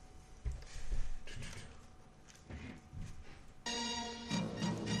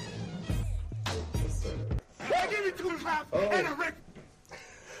thunderclap, Oh. and a rip.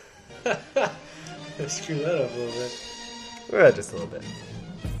 Let's screw that up a little bit. Well, just a little bit.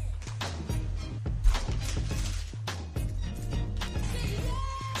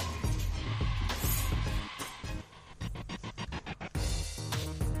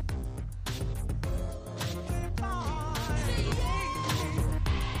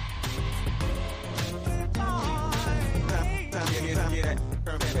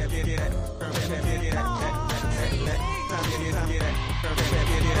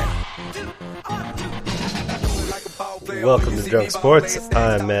 Welcome to Drunk Sports.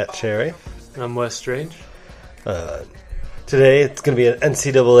 I'm Matt Cherry. I'm Wes Strange. Today it's going to be an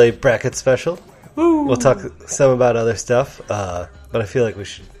NCAA bracket special. Woo! We'll talk some about other stuff, but I feel like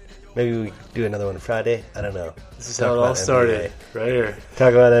maybe we do another one Friday. I don't know. This is how it all started, right here.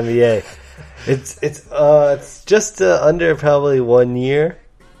 Talk about NBA. It's just under probably 1 year.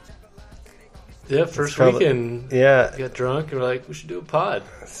 Yeah, first probably- weekend. Yeah. Got drunk and we're like, we should do a pod.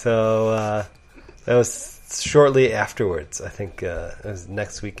 So that was shortly afterwards. I think it was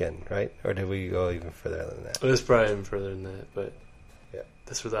next weekend, right? Or did we go even further than that? It was probably even further than that, but Yeah.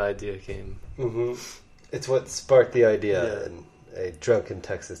 that's where the idea came. Mm-hmm. It's what sparked the idea Yeah. in a drunken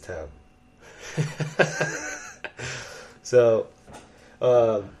Texas town. So,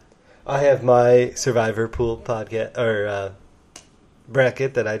 I have my Survivor Pool podcast or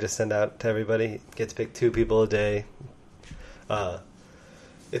bracket that I just send out to everybody. Get to pick 2 people a day.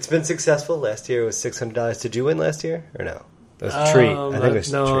 It's been successful. Last year it was $600. Did you win last year or no? It was a treat. I think it was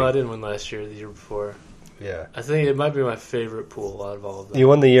a no, treat. I didn't win last year. The year before, Yeah, I think it might be my favorite pool out of all of them. you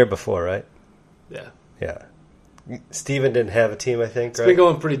won the year before, right? Yeah, Yeah. Steven didn't have a team, I think. it's Right? been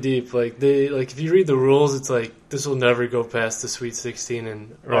going pretty deep. Like if you read the rules, it's like this will never go past the Sweet 16,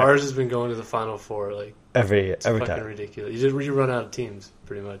 and Right. ours has been going to the Final Four. Like every it's fucking time. ridiculous. You run out of teams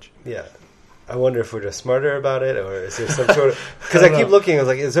pretty much. Yeah. I wonder if we're just smarter about it, or is there some sort of... Because I don't keep know. looking, I was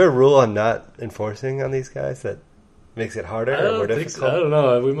like, is there a rule on not enforcing on these guys that makes it harder I or more don't think so. difficult? I don't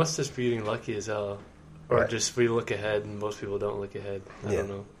know. We must just be getting lucky as hell, or Right. just we look ahead and most people don't look ahead. I don't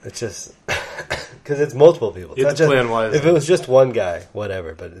know. It's just... Because it's multiple people. You It's have not to just, plan wisely. if it was just one guy,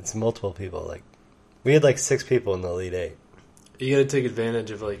 whatever, but it's multiple people. Like, we had like 6 people in the Elite 8. You got to take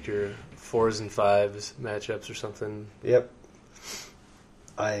advantage of like your 4s and 5s matchups or something. Yep.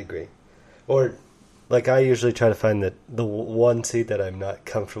 I agree. Or... Like, I usually try to find the 1 seed that I'm not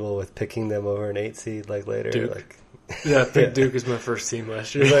comfortable with picking them over an 8 seed, like, later. Duke. Like, Yeah, I picked Duke as my first team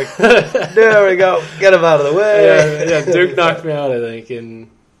last year. like, there we go. Get him out of the way. yeah, Duke knocked me out, I think, and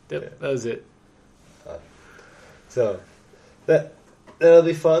that was it. So, that'll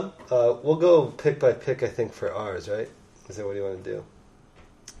be fun. We'll go pick by pick, I think, for ours, right? Is that what you want to do?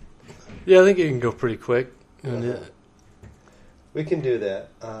 Yeah, I think it can go pretty quick. And, Uh-huh. We can do that.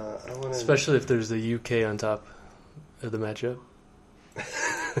 I want to... especially if there's the UK on top of the matchup.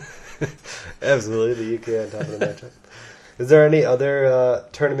 Absolutely, the UK on top of the matchup. Is there any other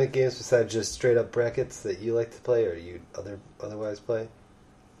tournament games besides just straight up brackets that you like to play, or you otherwise play?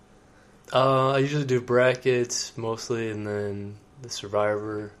 I usually do brackets mostly, and then the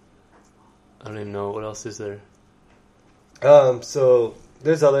Survivor. I don't even know what else is there. So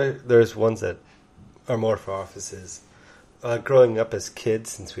there's ones that are more for offices. Growing up as kids,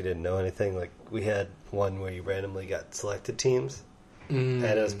 since we didn't know anything, like we had one where you randomly got selected teams, and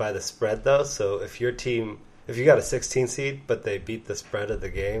it was by the spread though. So if you got a 16 seed, but they beat the spread of the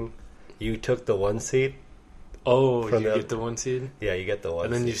game, you took the 1 seed. Oh, From you the- get the 1 seed, Yeah, you get the 1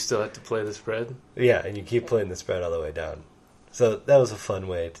 and then seed. you still have to play the spread. Yeah, and you keep playing the spread all the way down. So that was a fun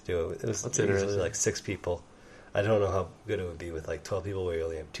way to do it. It was That's usually interesting. like 6 people. I don't know how good it would be with like 12 people where you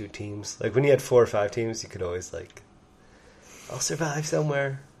only have 2 teams. Like when you had 4 or 5 teams, you could always like, I'll survive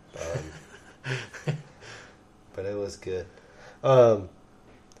somewhere. But it was good.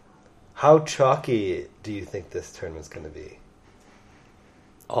 How chalky do you think this tournament's going to be?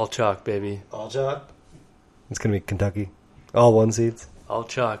 All chalk, baby. All chalk? It's going to be Kentucky. All 1 seeds? All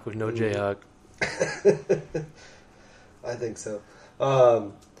chalk with no Jayhawk. I think so.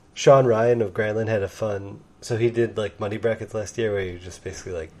 Sean Ryan of Grantland had a fun... So he did like money brackets last year where he was just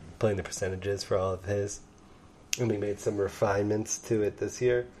basically like playing the percentages for all of his. And we made some refinements to it this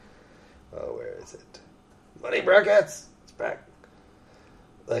year. Where is it? Money brackets! It's back.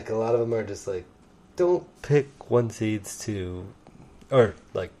 Like a lot of them are just like, don't pick 1 seeds to... Or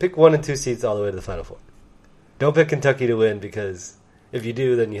like pick 1 and 2 seeds all the way to the Final Four. Don't pick Kentucky to win because if you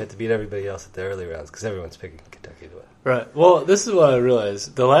do, then you have to beat everybody else at the early rounds because everyone's picking Kentucky to win. Right. Well, this is what I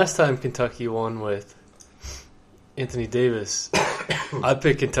realized. The last time Kentucky won with Anthony Davis, I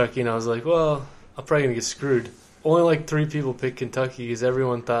picked Kentucky, and I was like, well, I'm probably going to get screwed. Only like 3 people picked Kentucky because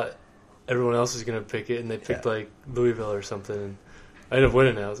everyone thought everyone else was going to pick it, and they picked like Louisville or something. And I ended up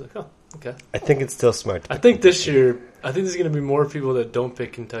winning it. I was like, oh, okay. I think it's still smart. I think this year, there's going to be more people that don't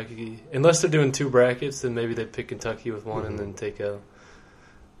pick Kentucky. Unless they're doing 2 brackets, then maybe they pick Kentucky with one and then take a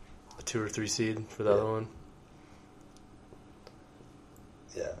 2 or 3 seed for the other one.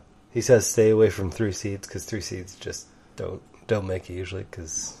 Yeah. He says stay away from 3 seeds because 3 seeds just don't make it usually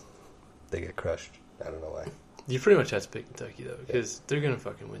because they get crushed. I don't know why. You pretty much have to pick Kentucky, though, because they're going to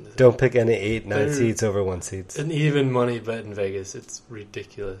fucking win this. Don't pick any 8, 9 seeds over 1 seeds. An even money bet in Vegas. It's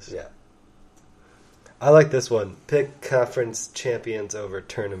ridiculous. Yeah. I like this one. Pick conference champions over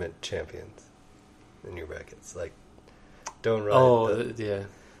tournament champions in your brackets. Like, don't run. Yeah.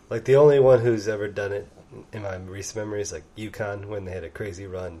 Like, the only one who's ever done it in my recent memory is, like, UConn when they had a crazy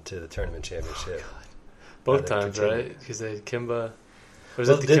run to the tournament championship. Oh, both times, right? Because they had Kemba. Was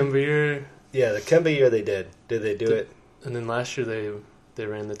it the Kemba year? Yeah, the Kemba year they did. Did they do it? And then last year they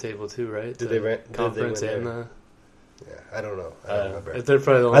ran the table too, right? Did they conference win and the? Yeah, I don't know. I don't remember. They're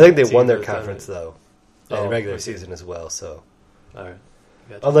probably the only I think they won their conference though, in regular season as well. So, all right.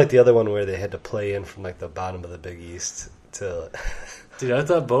 Gotcha. Unlike the other one where they had to play in from like the bottom of the Big East to. Dude, I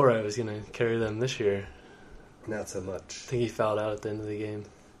thought Bo Wright was gonna carry them this year. Not so much. I think he fouled out at the end of the game.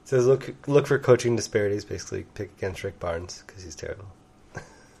 It says look for coaching disparities. Basically, pick against Rick Barnes because he's terrible.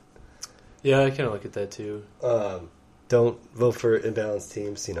 Yeah, I kind of look at that too. Don't vote for imbalanced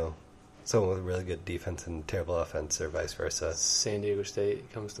teams. You know, someone with really good defense and terrible offense, or vice versa. San Diego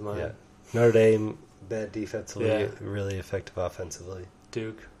State comes to mind. Yeah. Notre Dame, bad defensively, really effective offensively.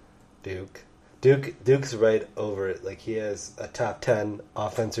 Duke's right over it. Like he has a top 10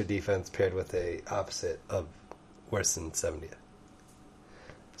 offense or defense paired with a opposite of worse than 70th.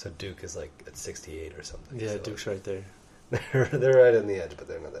 So Duke is like at 68 or something. Yeah, so Duke's right there. They're right on the edge, but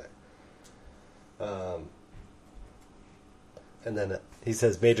they're not there. And then he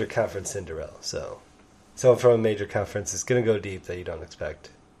says major conference Cinderella. So someone from a major conference is going to go deep that you don't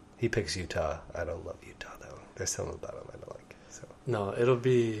expect. He picks Utah. I don't love Utah though. There's something about them I don't like. So no, it'll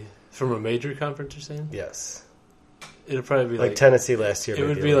be from a major conference. You're saying? Yes. It'll probably be like Tennessee last year. It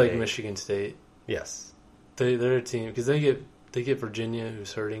would be like Michigan State. Yes. They're a team because they get Virginia,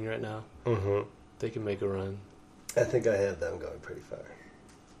 who's hurting right now. Mm-hmm. They can make a run. I think I had them going pretty far.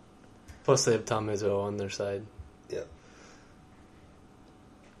 Plus, they have Tom Izzo on their side. Yeah.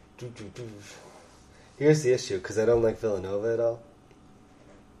 Here's the issue, because I don't like Villanova at all.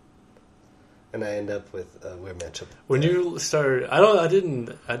 And I end up with a weird matchup. When you start... I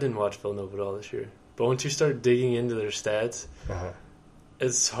didn't watch Villanova at all this year. But once you start digging into their stats,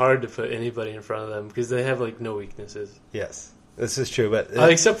 it's hard to put anybody in front of them, because they have, like, no weaknesses. Yes. This is true, but...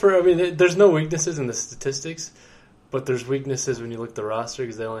 except for, there's no weaknesses in the statistics, but there's weaknesses when you look at the roster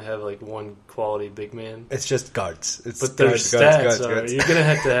because they only have like one quality big man. It's just guards. But their stats are you're going to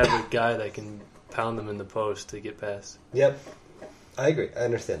have a guy that can pound them in the post to get past. Yep. I agree. I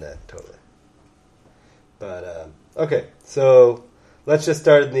understand that totally. But, okay. So, let's just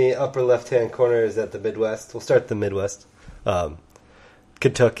start in the upper left-hand corner. Is that the Midwest? We'll start the Midwest.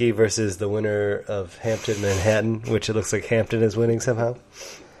 Kentucky versus the winner of Hampton Manhattan, which it looks like Hampton is winning somehow.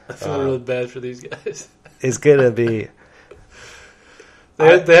 I feel really bad for these guys. Is going to be...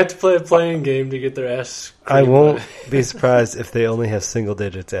 They have to play a playing game to get their ass I won't be surprised if they only have single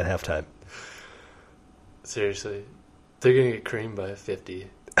digits at halftime. Seriously. They're going to get creamed by 50.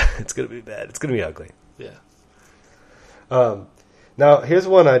 It's going to be bad. It's going to be ugly. Yeah. Now, here's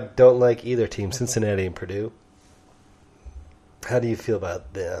one I don't like either team, Cincinnati and Purdue. How do you feel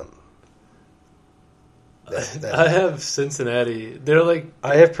about them? I have Cincinnati. They're like...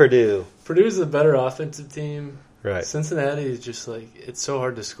 I have Purdue. Purdue's a better offensive team. Right. Cincinnati is just like... It's so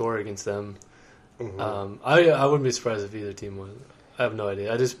hard to score against them. Mm-hmm. I wouldn't be surprised if either team won. I have no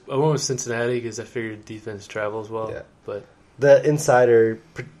idea. I went with Cincinnati because I figured defense travels well. Yeah. But the insider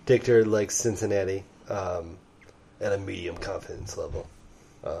predictor likes Cincinnati at a medium confidence level.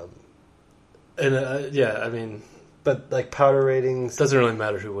 But like powder ratings, doesn't really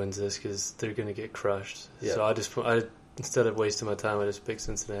matter who wins this because they're going to get crushed. Yeah. So instead of wasting my time, I just pick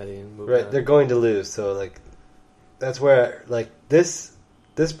Cincinnati and move. Right, on. They're going to lose. So like, that's where this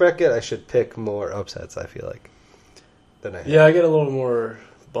bracket I should pick more upsets. I feel like than I have. Yeah, I get a little more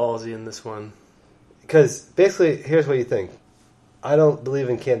ballsy in this one because basically, here's what you think. I don't believe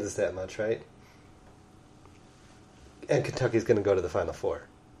in Kansas that much, right? And Kentucky's going to go to the Final Four,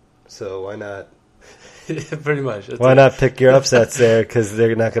 so why not? Pretty much. Why not pick your upsets there? Because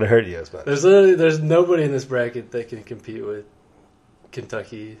they're not going to hurt you as much. There's nobody in this bracket that can compete with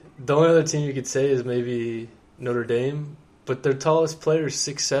Kentucky. The only other team you could say is maybe Notre Dame, but their tallest player is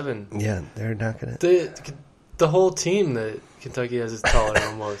 6'7". Yeah, they're not going to. the whole team that Kentucky has is taller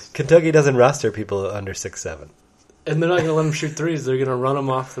almost. Kentucky doesn't roster people under 6'7". And they're not going to let them shoot threes. They're going to run them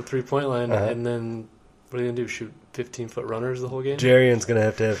off the three-point line, and then what are they going to do, shoot 15-foot runners the whole game? Jarian's going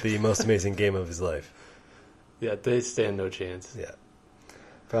to have the most amazing game of his life. Yeah, they stand no chance. Yeah,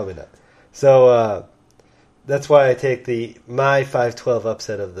 probably not. So that's why I take my 5-12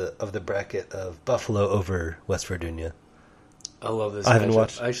 upset of the bracket of Buffalo over West Virginia. I love this. I haven't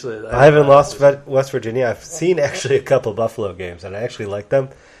watched. Actually, I haven't lost West Virginia. I've seen actually a couple Buffalo games, and I actually like them.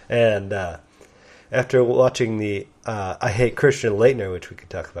 And after watching the I Hate Christian Laettner, which we could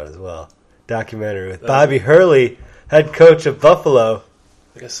talk about as well, documentary with Bobby Hurley, head coach of Buffalo.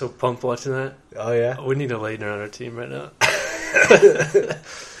 I got so pumped watching that. Oh yeah, we need a Laettner on our team right now.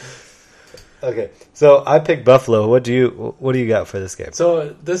 Okay, so I picked Buffalo. What do you got for this game?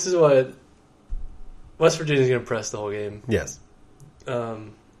 So this is what West Virginia's going to press the whole game. Yes.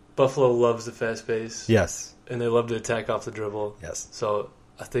 Buffalo loves the fast pace. Yes. And they love to attack off the dribble. Yes. So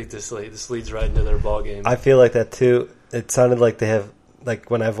I think this leads right into their ball game. I feel like that too. It sounded like they have,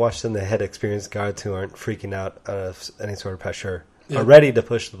 like when I've watched them, they had experienced guards who aren't freaking out out of any sort of pressure, are ready to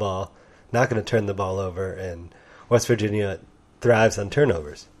push the ball, not going to turn the ball over, and West Virginia thrives on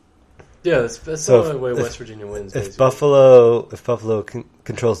turnovers. Yeah, that's the only way West Virginia wins. If Buffalo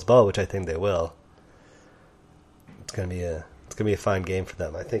controls the ball, which I think they will, it's gonna be a fine game for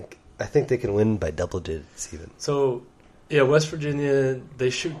them. I think they can win by double digits even. So, yeah, West Virginia, they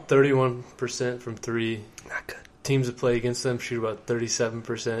shoot 31% from three. Not good. Teams that play against them shoot about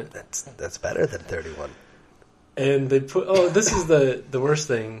 37%. That's better than 31. And they put this is the worst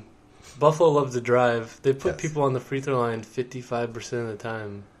thing. Buffalo loves to drive. They put people on the free throw line 55% of the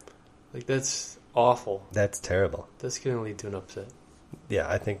time. Like, that's awful. That's terrible. That's going to lead to an upset. Yeah,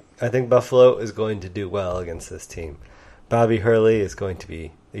 I think Buffalo is going to do well against this team. Bobby Hurley is going to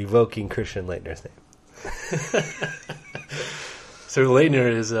be evoking Christian Laettner's name. So Laettner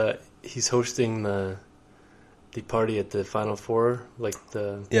is he's hosting the party at the Final Four, like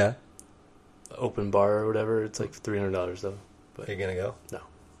the open bar or whatever. It's like $300 though. But are you gonna go? No.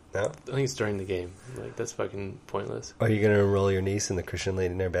 No? I think it's during the game. Like, that's fucking pointless. Are you going to enroll your niece in the Christian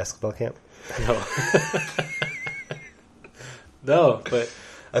Laettner basketball camp? No. No, but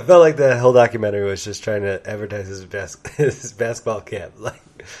I felt like the whole documentary was just trying to advertise his basketball camp. Like,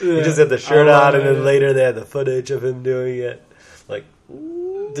 he just had the shirt on, and then later they had the footage of him doing it. Like,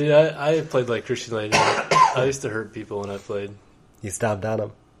 dude, I played like Christian Laettner. I used to hurt people when I played. You stomped on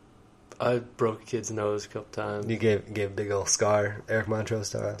him? I broke a kid's nose a couple times. You gave a big old scar, Eric Montrose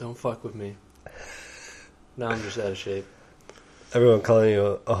style. Don't fuck with me. Now I'm just out of shape. Everyone calling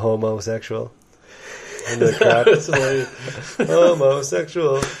you a homosexual. Into the crowd.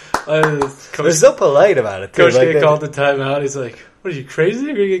 Homosexual. They're so polite about it, too. Coach get called the timeout. He's like, what are you, crazy?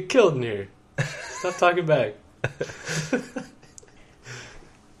 You're going to get killed in here. Stop talking back.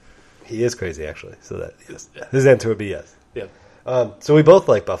 He is crazy, actually. So that, yes. His answer would be yes. Yep. So we both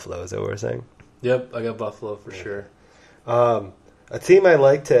like Buffalo, is that what we're saying? Yep, I got Buffalo for sure. A team I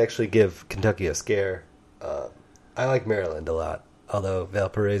like to actually give Kentucky a scare. I like Maryland a lot, although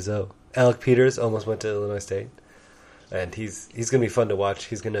Valparaiso, Alec Peters almost went to Illinois State, and he's going to be fun to watch.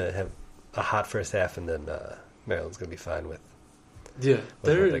 He's going to have a hot first half, and then Maryland's going to be fine with. Yeah,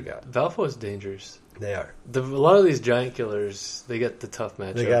 what they got. Valpo's dangerous. They are. A lot of these giant killers, they get the tough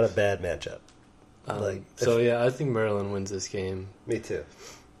matchups. They got a bad matchup. I think Maryland wins this game. Me too.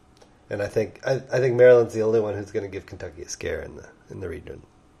 And I think Maryland's the only one who's going to give Kentucky a scare in the region.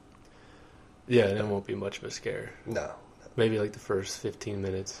 Yeah, and it won't be much of a scare. No. Maybe like the first 15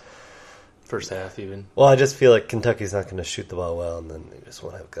 minutes, first half even. Well, I just feel like Kentucky's not going to shoot the ball well, and then they just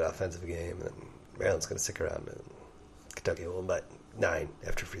won't have a good offensive game, and then Maryland's going to stick around, and Kentucky will win by 9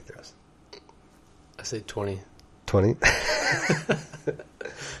 after free throws. I say 20. 20?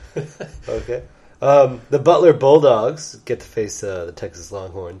 Okay. The Butler Bulldogs get to face the Texas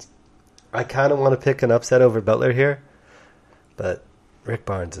Longhorns. I kind of want to pick an upset over Butler here, but Rick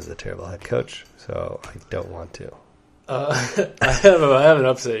Barnes is a terrible head coach, so I don't want to. I have an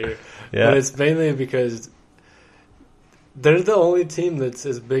upset here, but it's mainly because they're the only team that's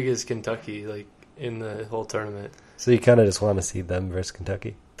as big as Kentucky, like in the whole tournament. So you kind of just want to see them versus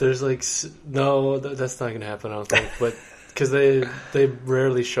Kentucky? There's like no, that's not going to happen. I don't think, but because they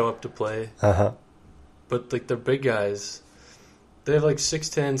rarely show up to play. But like they're big guys. They have like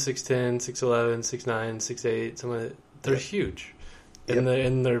 6'10", 6'10", 6'11", 6'9", 6'8", something like that. They're huge.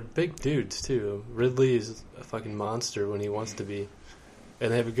 And they're big dudes, too. Ridley is a fucking monster when he wants to be.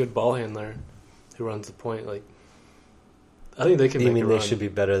 And they have a good ball handler who runs the point. Like, I think they can make a run. You mean they should be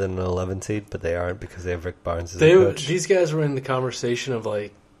better than an 11 seed, but they aren't because they have Rick Barnes as a coach? These guys were in the conversation of,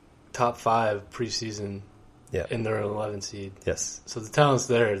 like, top 5 preseason. Yeah. And they're an 11 seed. Yes. So the talent's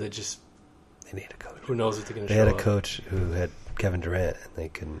there. They need a coach. Who knows what they're going to show They had a up. coach who had Kevin Durant, and they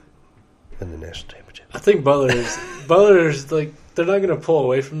couldn't win the national championship. I think Butler's like, they're not going to pull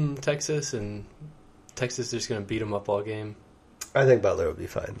away from Texas, and Texas is just going to beat them up all game. I think Butler will be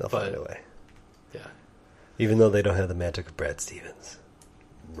fine. They'll find a way. Yeah. Even though they don't have the magic of Brad Stevens.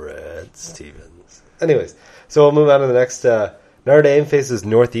 Anyways, so we'll move on to the next. Notre Dame faces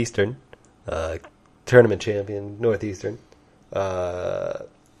Northeastern, tournament champion Northeastern. I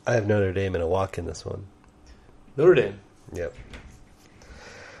have Notre Dame in a walk in this one. Notre Dame. Yep.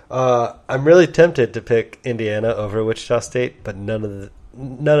 I'm really tempted to pick Indiana over Wichita State, but none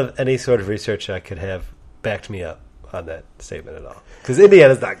of any sort of research I could have backed me up on that statement at all. Because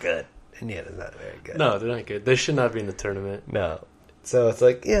Indiana's not good. Indiana's not very good. No, they're not good. They should not be in the tournament. No. So it's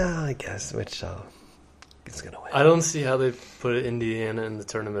like, yeah, I guess Wichita is going to win. I don't see how they put Indiana in the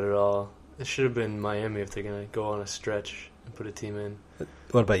tournament at all. It should have been Miami if they're going to go on a stretch and put a team in.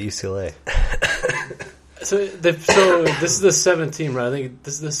 What about UCLA? So this is the 7th team, right? I think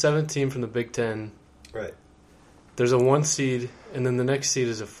this is the 7th team from the Big Ten. Right. There's a 1 seed, and then the next seed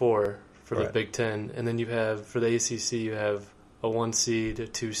is a 4 for the Right. Big Ten. And then you have, for the ACC, you have a 1 seed, a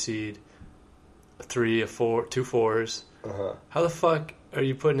 2 seed, a 3, a 4, 2 4s. Uh-huh. How the fuck are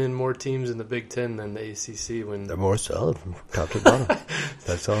you putting in more teams in the Big Ten than the ACC when They're more solid from top to bottom.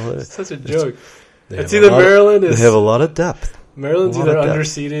 That's all it is. It's such a joke? It's either Maryland is... They have a lot of depth. Maryland's A lot either of depth.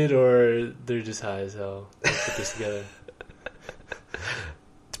 underseeded or they're just high as hell. Let's put this together.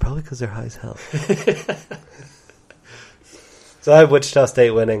 It's probably because they're high as hell. So I have Wichita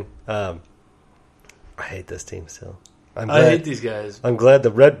State winning. I hate this team still. I hate these guys. I'm glad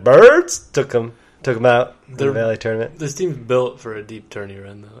the Red Birds took them out in the Valley Tournament. This team's built for a deep tourney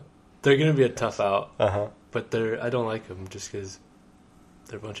run, though. They're going to be a tough out. Uh-huh. But I don't like them just because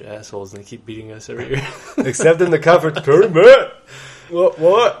they're a bunch of assholes and they keep beating us every year. Except in the conference tournament.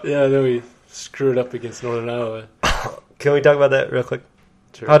 What? Yeah, then we screwed up against Northern Iowa. Can we talk about that real quick?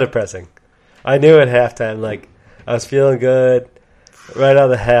 Sure. How depressing. I knew at halftime, like, I was feeling good. Right out of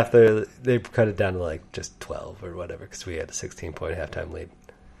the half, they cut it down to, like, just 12 or whatever because we had a 16-point halftime lead.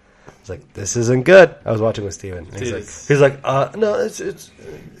 I was like, this isn't good. I was watching with Steven. He's like, no, it's.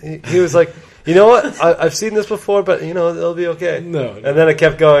 He was like, you know what? I've seen this before, but, you know, it'll be okay. No. And then it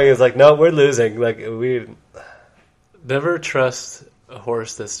kept going. It's like, no, we're losing. Like, we... Never trust a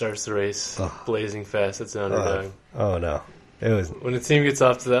horse that starts the race blazing fast. It's an underdog. Oh, no. It was... When a team gets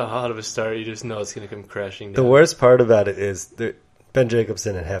off to that hot of a start, you just know it's going to come crashing down. The worst part about it is Ben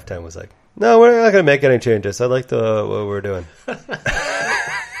Jacobson at halftime was like, no, we're not going to make any changes. I like what we're doing.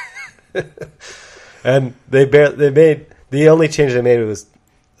 And they made the only change they made was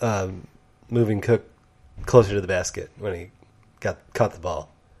moving Cook closer to the basket when he caught the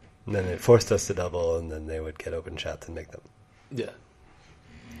ball, and then it forced us to double, and then they would get open shots and make them. Yeah,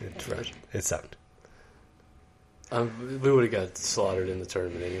 It sucked. we would have got slaughtered in the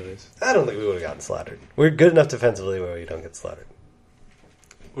tournament, anyways. I don't think we would have gotten slaughtered. We're good enough defensively where we don't get slaughtered.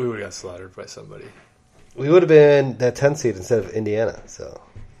 We would have got slaughtered by somebody. We would have been that 10 seed instead of Indiana, so.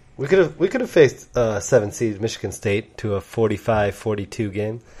 We could have faced 7 seed Michigan State to a 45-42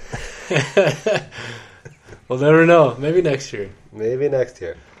 game. We'll never know. Maybe next year. Maybe next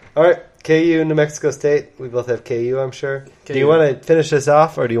year. All right, KU, New Mexico State. We both have KU, I'm sure. KU. Do you want to finish this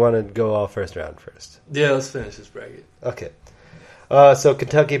off, or do you want to go all first round first? Yeah, let's finish this bracket. Okay. So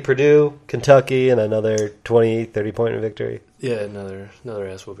Kentucky, Purdue, Kentucky, and another 20, 30-point victory. Yeah, another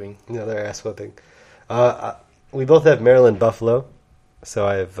ass whooping. Another ass whipping. We both have Maryland, Buffalo. So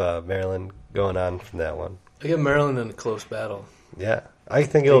I have Maryland going on from that one. I get Maryland in a close battle. Yeah. I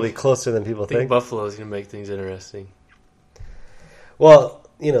think it'll be closer than people I think think. Buffalo's going to make things interesting. Well,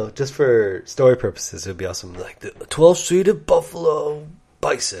 you know, just for story purposes, it would be awesome. Like the 12-seeded Buffalo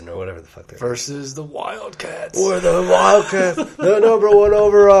Bison or whatever the fuck they're Versus the Wildcats. Or the Wildcats, the number 1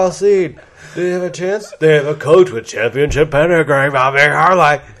 overall seed. Do they have a chance? They have a coach with championship pedigree, Bobby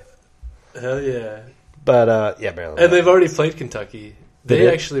Harley. Hell yeah. But, yeah, Maryland. And they've already played Kentucky. They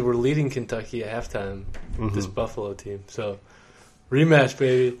did? actually were leading Kentucky at halftime, this Buffalo team. So, rematch,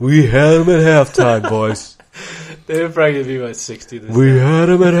 baby. We had them at halftime, boys. They were probably going to be about 60 this We time. had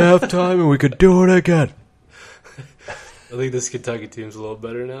them at halftime, and we could do it again. I think this Kentucky team's a little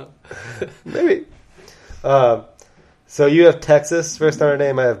better now. Maybe. So you have Texas versus Notre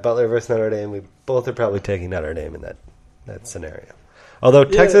Dame. I have Butler versus Notre Dame. We both are probably taking Notre Dame in that scenario. Although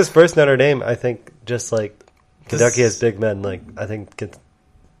Texas versus Notre Dame, I think just like Kentucky has big men, like I think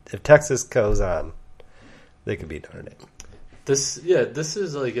if Texas goes on, they could beat Notre Dame. This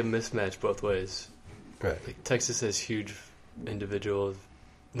is like a mismatch both ways. Right. Like Texas has huge individual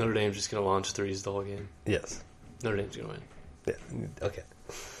Notre Dame's just going to launch threes the whole game. Yes. Notre Dame's going to win. Yeah. Okay.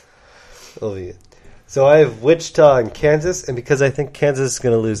 That'll be good. So I have Wichita and Kansas, and because I think Kansas is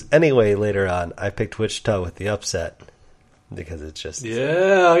going to lose anyway later on, I picked Wichita with the upset because it's just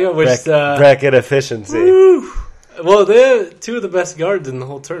I got Wichita. Bracket efficiency. Woo! Well, they're two of the best guards in the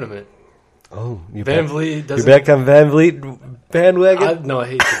whole tournament. Oh, Van Vliet doesn't. You're back on Van Vliet bandwagon? I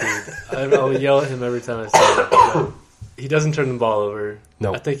hate the dude. I'll yell at him every time I say it. He doesn't turn the ball over.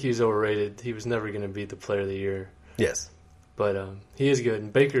 No. I think he's overrated. He was never going to be the player of the year. Yes. But he is good.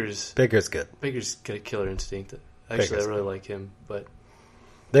 And Baker's good. Baker's got a killer instinct. Actually, I really like him. But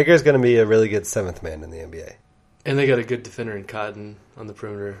Baker's going to be a really good seventh man in the NBA. And they got a good defender in Cotton on the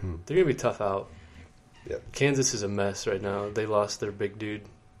perimeter. They're going to be tough out. Yep. Kansas is a mess right now. They lost their big dude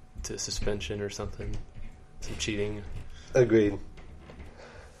to suspension or something. Some cheating. Agreed.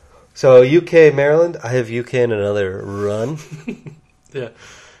 So UK, Maryland. I have UK in another run. Yeah.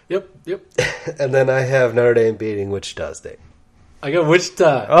 Yep. And then I have Notre Dame beating Wichita State. I got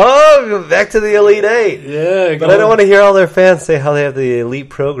Wichita. Oh, back to the Elite Eight. Yeah. But I don't want to hear all their fans say how they have the elite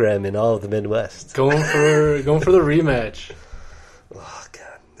program in all of the Midwest. Going for the rematch. Oh,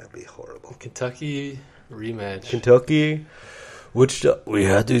 God. That'd be horrible. Kentucky rematch. Kentucky, Wichita. We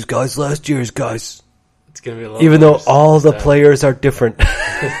had these guys last year, guys. It's going to be a lot Even though worse all the time. players are different.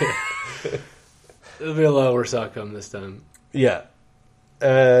 It'll be a lot worse outcome this time. Yeah.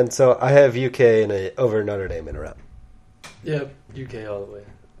 And so I have UK over Notre Dame in a round. Yep, UK all the way.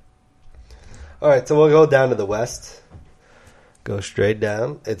 All right, so we'll go down to the West. Go straight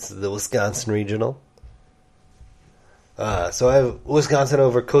down. It's the Wisconsin Regional. So I have Wisconsin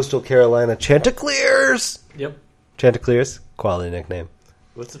over Coastal Carolina Chanticleers. Yep. Chanticleers, quality nickname.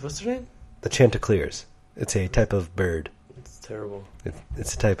 What's their name? The Chanticleers. It's a type of bird. It's terrible.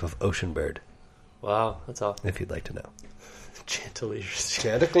 It's a type of ocean bird. Wow, that's awful. If you'd like to know. Chanticleers.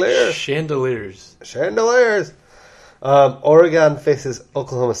 Chanticleers. Chandeliers. Chandeliers. Oregon faces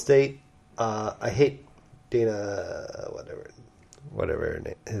Oklahoma State. I hate Dana, whatever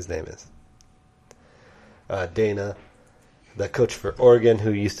his name is. Dana, the coach for Oregon,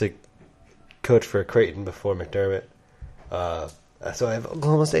 who used to coach for Creighton before McDermott. So I have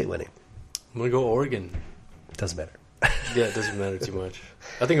Oklahoma State winning. I'm going to go Oregon. Doesn't matter. Yeah, it doesn't matter too much.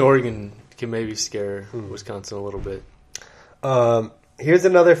 I think Oregon can maybe scare Wisconsin a little bit. Here's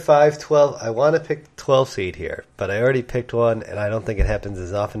another 5-12. I want to pick 12 seed here, but I already picked one, and I don't think it happens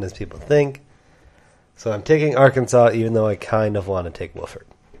as often as people think. So I'm taking Arkansas, even though I kind of want to take Wofford.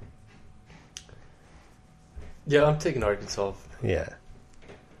 Yeah, I'm taking Arkansas. Yeah.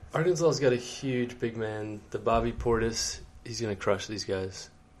 Arkansas's got a huge big man. The Bobby Portis, he's going to crush these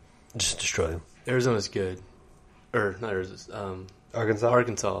guys. Just destroy them. Arizona's good. Or, not Arizona.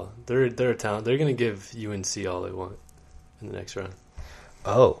 Arkansas? They're a talent. They're going to give UNC all they want in the next round.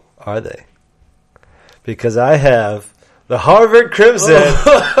 Oh, are they? Because I have the Harvard Crimson with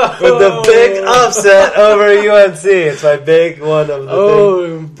the big upset over UNC. It's my big one of the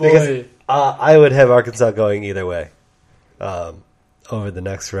thing. Boy. Because I would have Arkansas going either way over the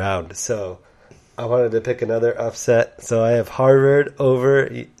next round. So I wanted to pick another upset. So I have Harvard over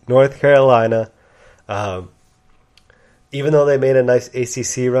North Carolina. Even though they made a nice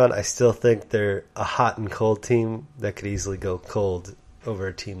ACC run, I still think they're a hot and cold team that could easily go cold over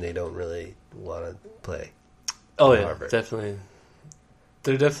a team they don't really want to play. Oh, yeah, Harvard. definitely.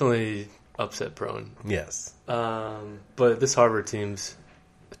 They're definitely upset prone. Yes. But this Harvard team's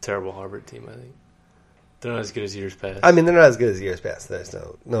a terrible Harvard team, I think. They're not as good as years past. I mean, they're not as good as years past. There's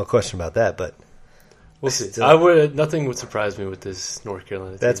no question about that, but we'll see. Still, nothing would surprise me with this North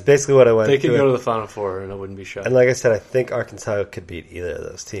Carolina team. That's basically what I went They could go to the Final Four, and I wouldn't be shocked. And like I said, I think Arkansas could beat either of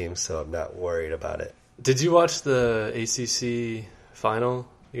those teams, so I'm not worried about it. Did you watch the ACC final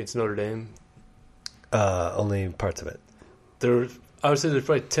against Notre Dame? Only parts of it. I would say there's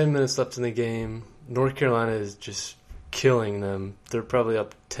probably 10 minutes left in the game. North Carolina is just killing them. They're probably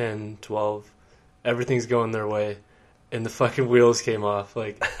up 10, 12. Everything's going their way. And the fucking wheels came off.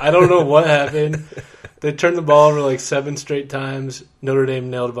 Like, I don't know what happened. They turned the ball over like 7 straight times. Notre Dame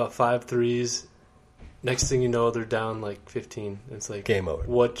nailed about 5 threes. Next thing you know, they're down like 15. It's like, game over.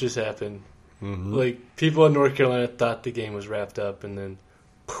 What just happened? Mm-hmm. Like, people in North Carolina thought the game was wrapped up, and then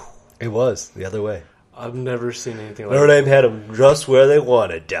it was the other way. I've never seen anything like Notre that. Dame had them just where they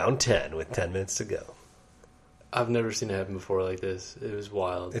wanted, down 10 with 10 minutes to go. I've never seen it happen before like this. It was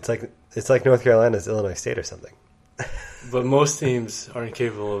wild. It's like North Carolina's Illinois State or something. But most teams aren't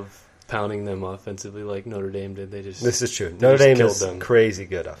capable of pounding them offensively like Notre Dame did. This is true. Notre Dame is crazy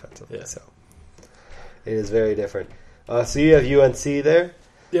good offensively. Yeah. So it is very different. So you have UNC there.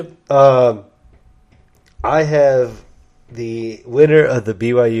 Yep. I have the winner of the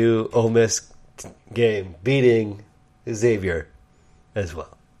BYU Ole Miss game beating Xavier as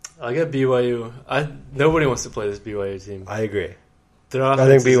well. I got BYU. Nobody wants to play this BYU team. I agree. Their I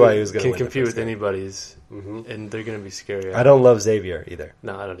think offense BYU is going to can compete with anybody's, and they're going to be scary. I don't love Xavier either.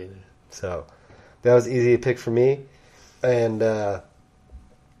 No, I don't either. So that was easy to pick for me. And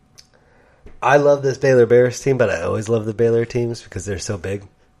I love this Baylor Bears team, but I always love the Baylor teams because they're so big.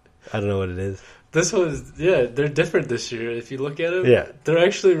 I don't know what it is. This was, they're different this year. If you look at it, Yeah. they're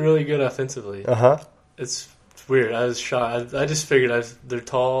actually really good offensively. Uh-huh. It's weird. I was shocked. I just figured they're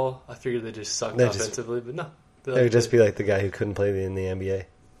tall. I figured they just sucked offensively, but no. They would just be like the guy who couldn't play in the NBA.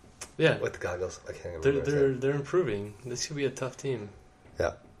 Yeah. With the goggles. I can't remember. They're improving. This could be a tough team.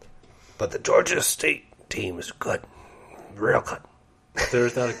 Yeah. But the Georgia State team is good. Real good. They're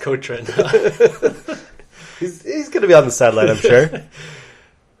without a coach right now. He's going to be on the sideline, I'm sure.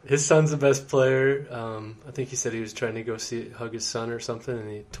 His son's the best player. I think he said he was trying to go hug his son or something, and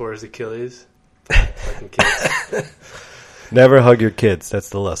he tore his Achilles. Fucking kids. Never hug your kids. That's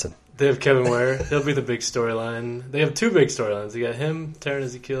the lesson. They have Kevin Ware. He'll be the big storyline. They have two big storylines. They got him tearing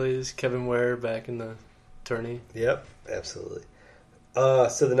his Achilles, Kevin Ware back in the tourney. Yep, absolutely.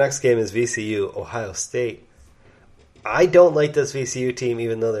 So the next game is VCU, Ohio State. I don't like this VCU team,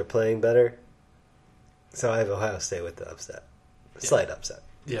 even though they're playing better. So I have Ohio State with the upset. Slight upset.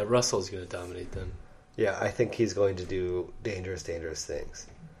 Yeah, Russell's going to dominate them. Yeah, I think he's going to do dangerous things.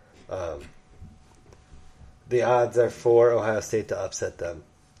 The odds are for Ohio State to upset them.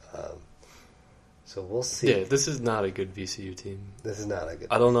 So we'll see. Yeah, this is not a good VCU team. This is not a good.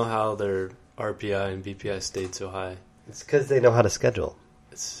 I don't know how their RPI and BPI stayed so high. It's because they know how to schedule.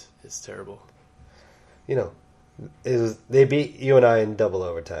 It's terrible. You know, they beat UNI in double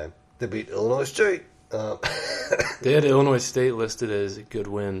overtime. They beat Illinois State. They had Illinois State listed as a good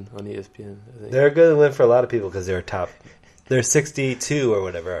win on ESPN. I think. They're a good win for a lot of people because they're top. They're 62 or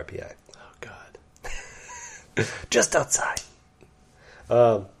whatever RPI. Oh God, just outside.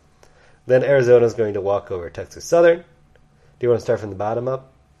 Then Arizona's going to walk over Texas Southern. Do you want to start from the bottom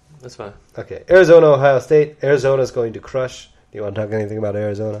up? That's fine. Okay, Arizona, Ohio State. Arizona's going to crush. Do you want to talk anything about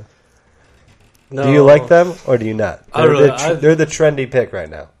Arizona? No. Do you like them or do you not? They're the trendy pick right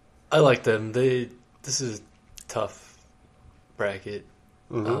now. I like them. This is a tough bracket.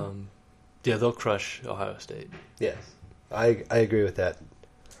 Mm-hmm. Yeah, they'll crush Ohio State. Yes, I agree with that.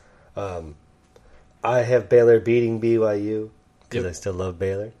 I have Baylor beating BYU because I still love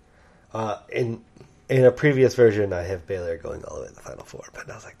Baylor. In a previous version, I have Baylor going all the way to the Final Four, but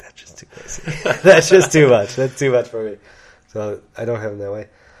I was like, that's just too crazy. That's just too much. That's too much for me. So I don't have them that way.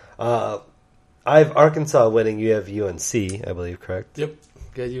 I have Arkansas winning. You have UNC, I believe, correct? Yep.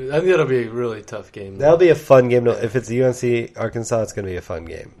 Yeah, I think that'll be a really tough game. That'll be a fun game. If it's UNC Arkansas, it's going to be a fun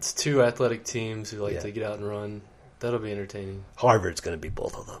game. It's two athletic teams who like to get out and run. That'll be entertaining. Harvard's going to be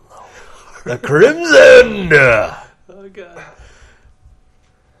both of them, though. The Crimson! Oh,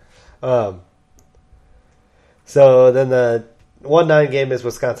 God. So then the 1-9 game is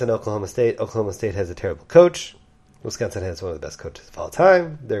Wisconsin-Oklahoma State. Oklahoma State has a terrible coach. Wisconsin has one of the best coaches of all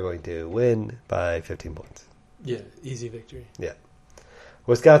time. They're going to win by 15 points. Yeah, easy victory. Yeah.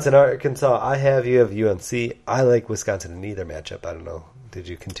 Wisconsin-Arkansas, you have UNC. I like Wisconsin in either matchup. I don't know. Did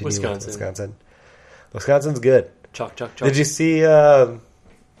you continue with Wisconsin? Wisconsin's good. Chalk. Did you see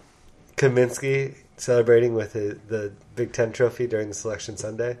Kaminsky celebrating with the Big Ten trophy during the Selection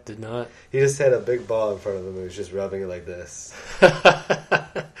Sunday? Did not. He just had a big ball in front of him. He was just rubbing it like this.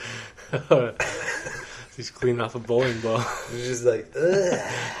 He's cleaning off a bowling ball. He was just like, ugh.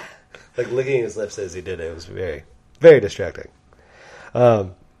 Like licking his lips as he did it. It was very, very distracting.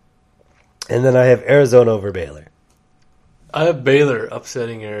 And then I have Arizona over Baylor. I have Baylor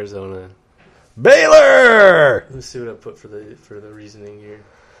upsetting Arizona. Baylor! Let's see what I put for the reasoning here.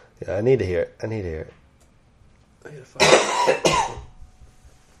 Yeah, I need to hear it. I gotta find it.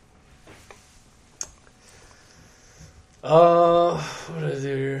 What did I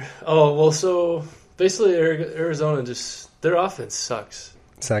do here? Oh, well, so basically Arizona their offense sucks.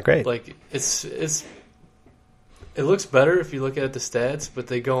 It's not great. Like, it looks better if you look at the stats, but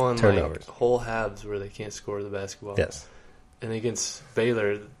they go on turnovers, like whole halves where they can't score the basketball. Yes. And against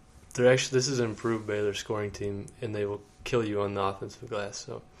Baylor, this is an improved Baylor scoring team, and they will kill you on the offensive glass.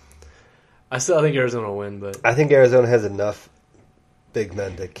 So I think Arizona will win, but I think Arizona has enough big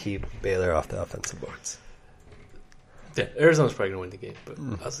men to keep Baylor off the offensive boards. Yeah, Arizona's probably gonna win the game, but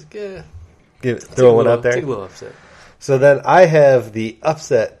I was like, yeah, throw one out there. Take a little upset. So then I have the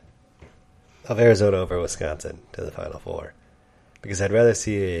upset of Arizona over Wisconsin to the Final Four because I'd rather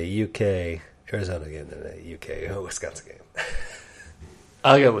see a UK Arizona game than a UK Wisconsin game.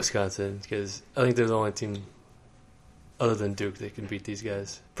 I got Wisconsin because I think they're the only team other than Duke, they can beat these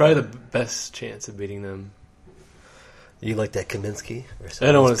guys. Probably the best chance of beating them. You like that Kaminsky?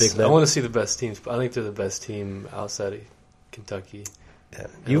 I don't want to. I want to see the best teams. But I think they're the best team outside of Kentucky. Yeah.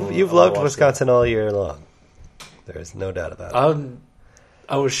 You've loved Wisconsin all year long. There's no doubt about it.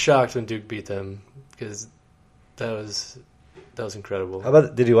 I was shocked when Duke beat them because that was incredible. How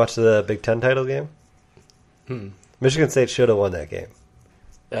about? Did you watch the Big Ten title game? Michigan State should have won that game.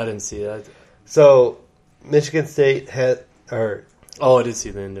 I didn't see that. So Michigan State I did see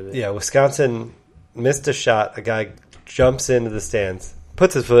the end of it. Yeah, Wisconsin missed a shot. A guy jumps into the stands,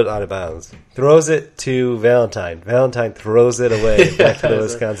 puts his foot out of bounds, throws it to Valentine. Valentine throws it away back to the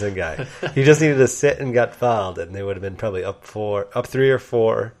Wisconsin guy. He just needed to sit and got fouled, and they would have been probably up 3 or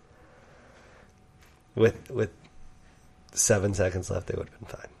 4. With 7 seconds left, they would have been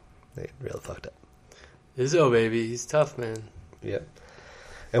fine. They really fucked up. Izzo, baby, he's tough, man. Yep.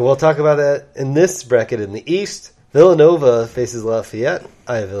 And we'll talk about that in this bracket in the East. Villanova faces Lafayette.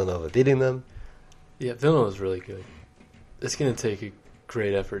 I have Villanova beating them. Yeah, Villanova's really good. It's going to take a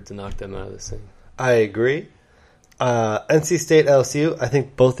great effort to knock them out of this thing. I agree. NC State, LSU, I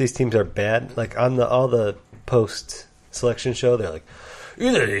think both these teams are bad. Like, on all the post-selection show, they're like,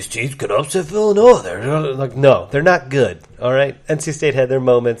 either of these teams could upset Villanova. They're like, no, they're not good. All right? NC State had their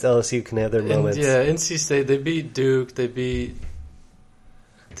moments. LSU can have their moments. Yeah, NC State, they beat Duke. They beat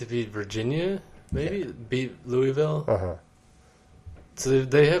Virginia, maybe? Yeah. Beat Louisville. Uh-huh. So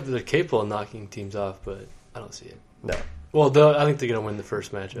they're capable of knocking teams off, but I don't see it. No. Well, I think they're going to win the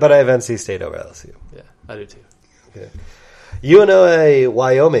first matchup. But I have NC State over LSU. Yeah, I do too. Okay. UNI,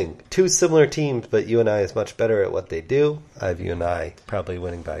 Wyoming. Two similar teams, but UNI is much better at what they do. I have UNI probably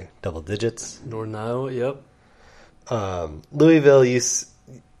winning by double digits. Northern Iowa, yep. Louisville,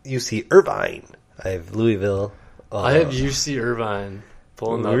 UC Irvine. I have Louisville. I have UC Irvine.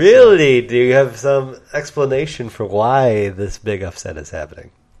 Really? Do you have some explanation for why this big upset is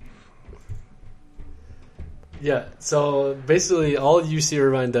happening? Yeah, so basically all UC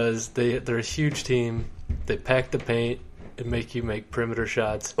Irvine does, they're a huge team. They pack the paint and make you make perimeter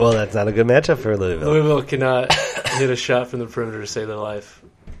shots. Well, that's not a good matchup for Louisville. Louisville cannot hit a shot from the perimeter to save their life.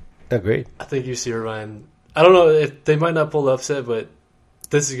 Agreed. I think UC Irvine, I don't know if they might not pull the upset, but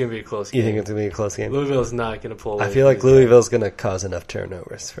this is going to be a close game. You think it's going to be a close game? Louisville's not going to pull it. I feel like Louisville's going to cause enough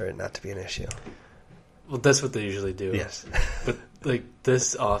turnovers for it not to be an issue. Well, that's what they usually do. Yes. But,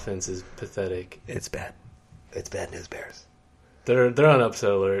 this offense is pathetic. It's bad. It's bad news, Bears. They're on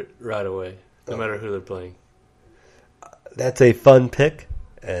upset alert right away, no matter who they're playing. That's a fun pick,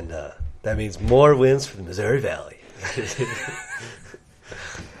 and that means more wins for the Missouri Valley.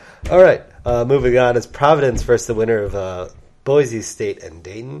 All right, moving on is Providence versus the winner of Boise State and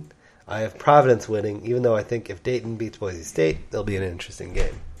Dayton. I have Providence winning, even though I think if Dayton beats Boise State, it'll be an interesting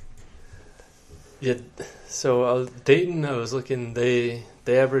game. Yeah, so Dayton, I was looking, they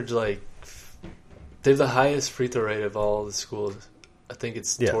average they have the highest free throw rate of all the schools. I think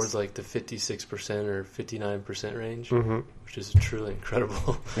it's towards the 56% or 59% range, which is truly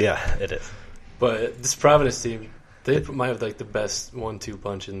incredible. Yeah, it is. But this Providence team, they might have the best 1-2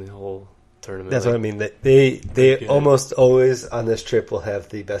 punch in the whole tournament. That's what I mean. They almost always on this trip will have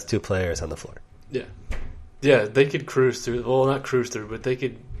the best 2 players on the floor. Yeah, yeah, they could cruise through. Well, not cruise through, but they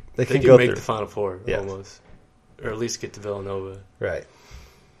could go make through the Final Four almost, or at least get to Villanova. Right.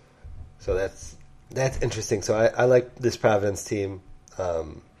 So that's interesting. So I like this Providence team, but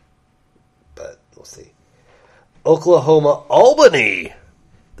we'll see. Oklahoma, Albany,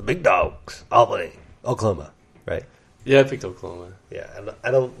 the big dogs. Albany, Oklahoma, right? Yeah, I picked Oklahoma. Yeah,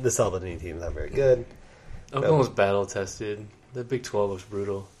 I don't. This Albany team is not very good. Oklahoma's battle tested. The Big 12 looks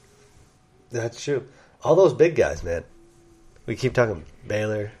brutal. That's true. All those big guys, man. We keep talking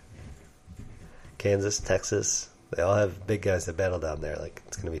Baylor, Kansas, Texas. They all have big guys that battle down there.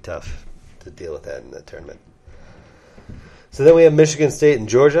 It's going to be tough to deal with that in the tournament. So then we have Michigan State and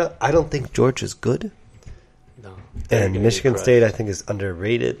Georgia. I don't think Georgia's good. No. And Michigan State, I think, is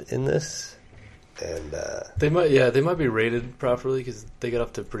underrated in this. And they might be rated properly because they got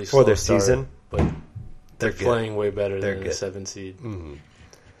up to a pretty slow for their start, season, but they're playing way better than the 7 seed. Mm-hmm.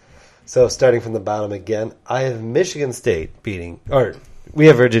 So starting from the bottom again, I have Michigan State beating, or we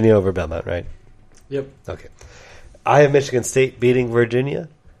have Virginia over Belmont, right? Yep. Okay. I have Michigan State beating Virginia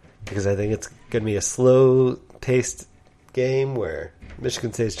because I think it's going to be a slow-paced game where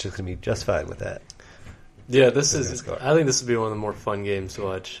Michigan State's just going to be just fine with that. Yeah, I think this will be one of the more fun games to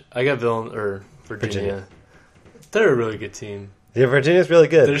watch. I got Virginia. They're a really good team. Yeah, Virginia's really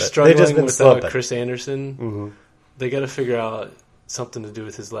good. They're struggling just been without Chris Anderson. Mm-hmm. They got to figure out something to do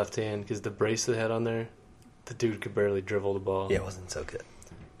with his left hand because the brace they had on there, the dude could barely dribble the ball. Yeah, it wasn't so good.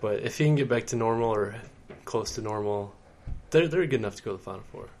 But if he can get back to normal or close to normal, they're good enough to go to the Final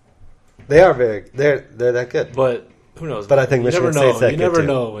Four. They are they're that good. But who knows? But I think Michigan State's that good too. You never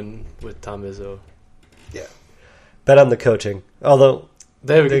know with Tom Izzo. Yeah. Bet on the coaching. Although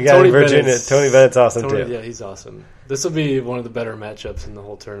they got Tony Virginia. Bennett's, Tony Bennett's awesome too. Yeah, he's awesome. This will be one of the better matchups in the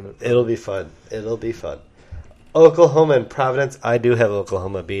whole tournament. It'll be fun. Oklahoma and Providence. I do have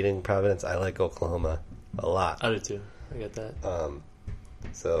Oklahoma beating Providence. I like Oklahoma a lot. I do too. I get that.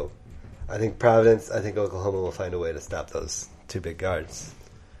 So I think Providence. I think Oklahoma will find a way to stop those two big guards.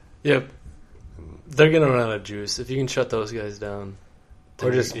 Yep. They're going to run out of juice. If you can shut those guys down.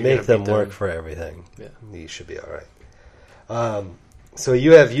 Or just make them work for everything. Yeah. You should be all right. So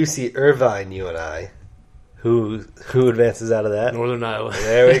you have UC Irvine, you and I. Who advances out of that? Northern Iowa.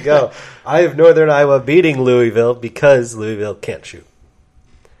 There we go. I have Northern Iowa beating Louisville because Louisville can't shoot.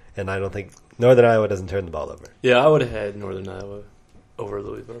 And I don't think Northern Iowa doesn't turn the ball over. Yeah, I would have had Northern Iowa over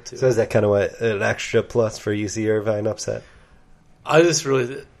Louisville too. So is that kind of an extra plus for UC Irvine upset?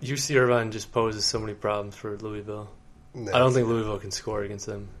 UC Irvine just poses so many problems for Louisville. I don't think Louisville can score against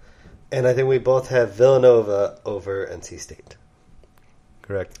them. And I think we both have Villanova over NC State.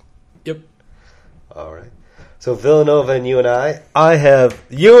 Correct? Yep. All right. So Villanova and you and I have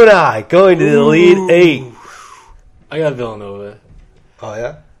you and I going to the Elite Eight. I got Villanova. Oh,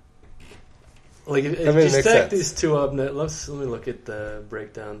 yeah? Like, if you stack these two up, let me look at the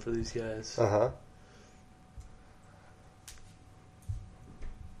breakdown for these guys. Uh-huh.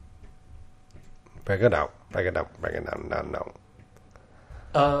 Break it down.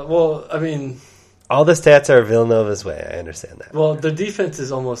 No. Well, I mean... All the stats are Villanova's way. I understand that. Well, their defense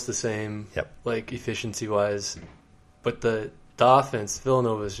is almost the same, yep. Like, efficiency-wise. But the offense,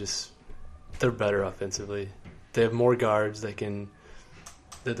 Villanova's just... They're better offensively. They have more guards that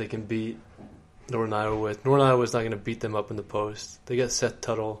they can beat Northern Iowa with. Northern Iowa's not going to beat them up in the post. They got Seth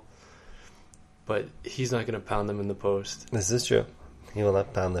Tuttle, but he's not going to pound them in the post. This is true. He will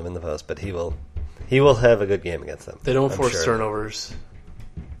not pound them in the post, but he will have a good game against them. They don't force turnovers.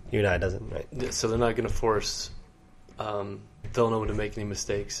 UNI doesn't, right? So they're not going to force Villanova to make any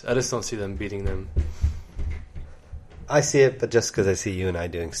mistakes. I just don't see them beating them. I see it, but just because I see UNI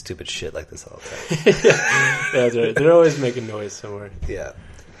doing stupid shit like this all the time. Yeah, that's right. They're always making noise somewhere. Yeah.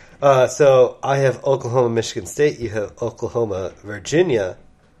 So I have Oklahoma, Michigan State. You have Oklahoma, Virginia.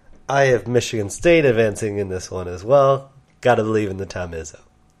 I have Michigan State advancing in this one as well. Got to believe in the Tom Izzo.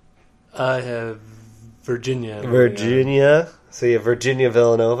 I have Virginia. So you have Virginia,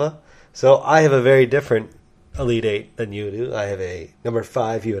 Villanova. So I have a very different Elite Eight than you do. I have a number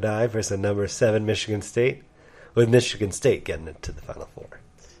 5 UNI versus a number 7 Michigan State, with Michigan State getting into the Final Four.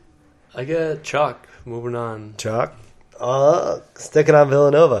 I got chalk. Moving on. Chalk? Sticking on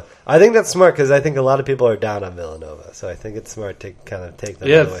Villanova. I think that's smart because I think a lot of people are down on Villanova. So I think it's smart to kind of take them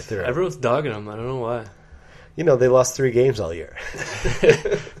all the way through. Everyone's dogging them. I don't know why. You know, they lost 3 games all year.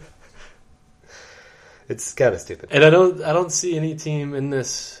 It's kind of stupid. And I don't see any team in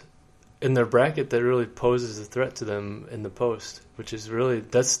their bracket that really poses a threat to them in the post, which is really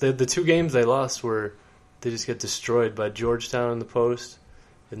the 2 games they lost were they just get destroyed by Georgetown in the post,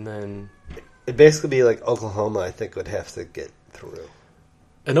 and then it'd basically be like Oklahoma. I think would have to get through.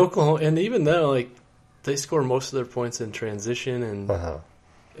 And Oklahoma, and even then, like they score most of their points in transition, and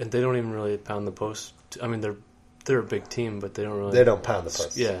they don't even really pound the post. I mean, they're a big team, but they don't pound the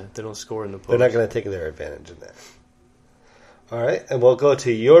post. Yeah, they don't score in the post. They're not going to take their advantage in that. All right, and we'll go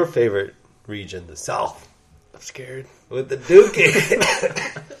to your favorite region, the South. I'm scared. With the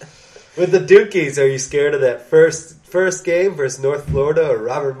Dukies. With the Dukies, are you scared of that first game versus North Florida or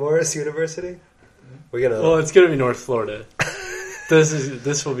Robert Morris University? Well, it's going to be North Florida.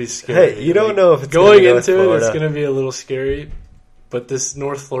 This will be scary. Hey, you don't know if it's going into Florida. It's going to be a little scary. But this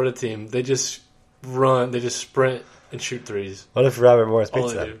North Florida team, they just sprint and shoot threes. What if Robert Morris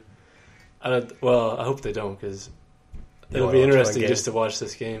beats them? I hope they don't, because it'll be interesting just to watch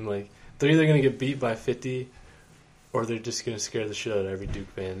this game. Like, they're either going to get beat by 50, or they're just going to scare the shit out of every Duke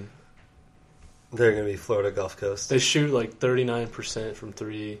fan. They're going to be Florida Gulf Coast. They shoot like 39% from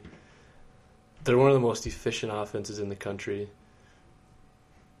 3. They're one of the most efficient offenses in the country.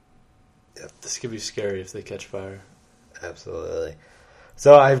 Yep. This could be scary if they catch fire. Absolutely.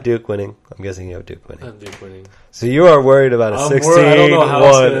 So I have Duke winning. I'm guessing you have Duke winning. I have Duke winning. So you are worried about a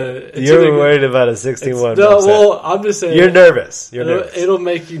 16-1. You're worried about a 16-1. No, well, I'm just saying. You're nervous. It'll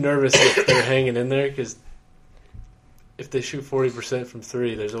make you nervous if they're hanging in there, because if they shoot 40% from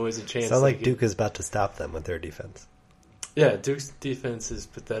 3, there's always a chance. Sounds like Duke is about to stop them with their defense. Yeah, Duke's defense is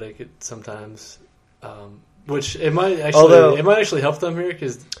pathetic sometimes, which it might actually help them here,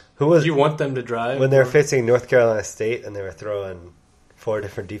 because you want them to drive. When they're facing North Carolina State and they were throwing 4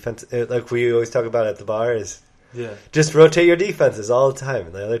 different defenses, like we always talk about at the bar, is Yeah. Just rotate your defenses all the time,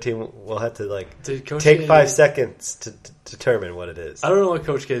 and the other team will have to take 5 seconds to determine what it is. I don't know what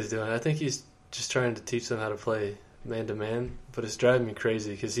Coach K is doing. I think he's just trying to teach them how to play man to man, but it's driving me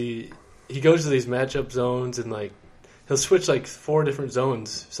crazy because he goes to these matchup zones and he'll switch 4 different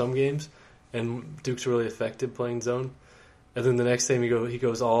zones some games, and Duke's really effective playing zone. And then the next time he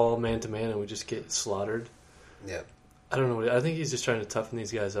goes all man to man, and we just get slaughtered. Yeah. I don't know. I think he's just trying to toughen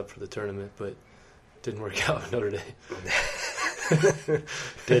these guys up for the tournament, but didn't work out with Notre Dame.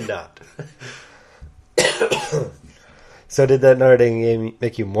 Did not. So did that Notre Dame game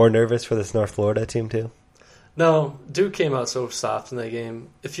make you more nervous for this North Florida team too? No, Duke came out so soft in that game.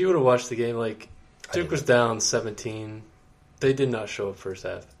 If you would have watched the game, Duke was down 17. They did not show up first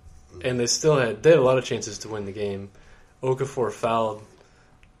half. And they had a lot of chances to win the game. Okafor fouled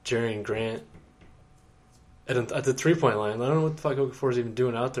Jerian Grant at the 3-point line. I don't know what the fuck Okafor's even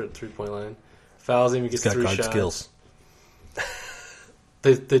doing out there at the 3-point line. Fouls him, he gets 3 shots. Skills.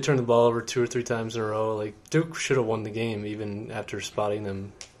 They turned the ball over 2 or 3 times in a row. Duke should have won the game even after spotting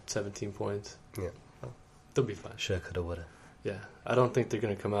them 17 points. Yeah. They'll be fine. Shoulda, coulda, woulda. Yeah. I don't think they're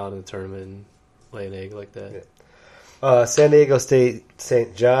going to come out in the tournament and lay an egg like that. Yeah. San Diego State,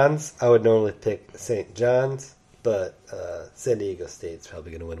 St. John's. I would normally pick St. John's, but San Diego State's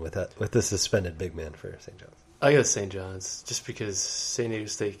probably going to win with the suspended big man for St. John's. I guess St. John's, just because San Diego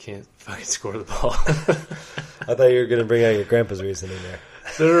State can't fucking score the ball. I thought you were going to bring out your grandpa's reasoning there.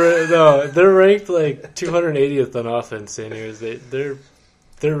 They're ranked 280th on offense. San Diego State. They're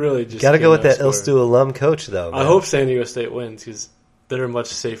really just got to go with that Ilstu alum coach though. Man. I hope San Diego State wins because they're a much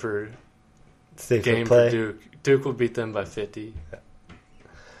safer game play. for Duke. Duke will beat them by 50. Yeah.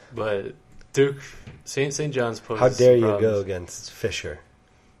 But Duke, St. John's poses. How dare you go against Fisher,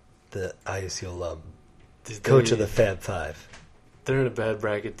 the ISU alum, coach of the Fab Five? They're in a bad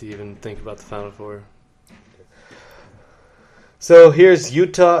bracket to even think about the Final Four. So here's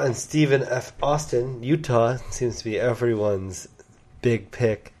Utah and Stephen F. Austin. Utah seems to be everyone's big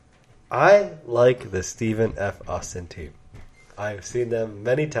pick. I like the Stephen F. Austin team. I've seen them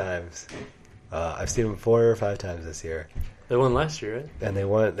many times. I've seen them 4 or 5 times this year. They won last year, right? And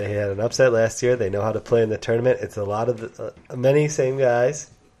they had an upset last year. They know how to play in the tournament. It's a lot of many same guys.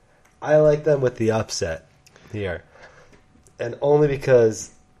 I like them with the upset here. And only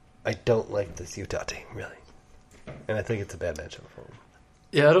because I don't like this Utah team, really. And I think it's a bad matchup for them.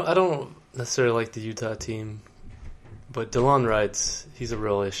 Yeah, I don't necessarily like the Utah team. But DeLon Wright's, he's a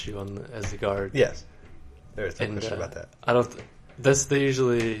real issue as the guard. Yes. There's no question about that.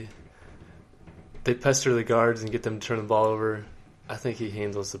 They pester the guards and get them to turn the ball over. I think he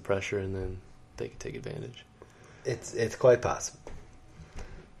handles the pressure, and then they can take advantage. It's quite possible.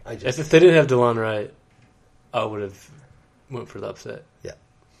 If they didn't have DeLon Wright, I would have went for the upset. Yeah.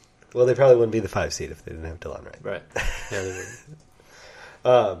 Well, they probably wouldn't be the 5 seed if they didn't have DeLon Wright. Right. Yeah, they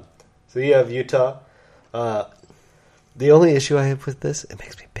would. So you have Utah. The only issue I have with this, it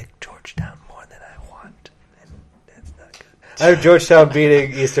makes me pick Georgetown more than I want. And that's not good. I have Georgetown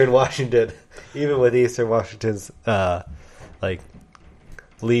beating Eastern Washington. Even with Eastern Washington's her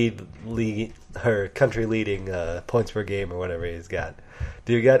country leading points per game or whatever he's got.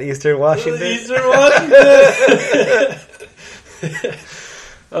 Do you got Eastern Washington? Eastern Washington.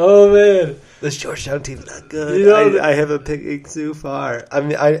 Oh man, this Georgetown team's not good. I haven't picked too far. I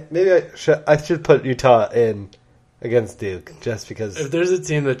mean, I should put Utah in against Duke just because. If there's a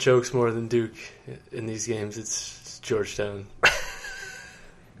team that chokes more than Duke in these games, it's Georgetown.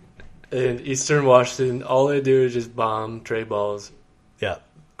 And Eastern Washington, all they do is just bomb tray balls. Yeah.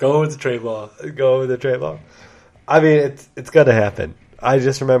 Go with the tray ball. I mean, it's going to happen. I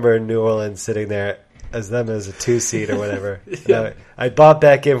just remember New Orleans sitting there as a 2 seed or whatever. Yeah. I bought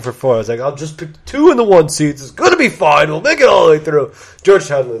back in for 4. I was like, I'll just pick 2 in the 1 seeds. It's going to be fine. We'll make it all the way through.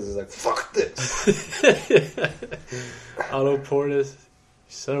 Georgetown loses. Like, fuck this. Otto Portis,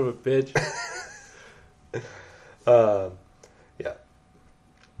 son of a bitch. Yeah.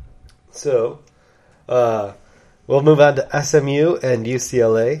 So, we'll move on to SMU and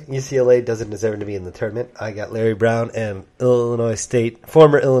UCLA. UCLA doesn't deserve to be in the tournament. I got Larry Brown and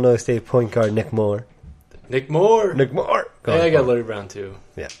former Illinois State point guard Nick Moore. Nick Moore. I got Larry Brown too.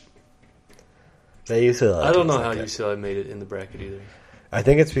 Yeah. UCLA. I don't know how UCLA made it in the bracket either. I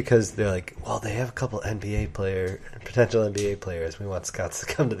think it's because they're like, well, they have a couple potential NBA players. We want scouts to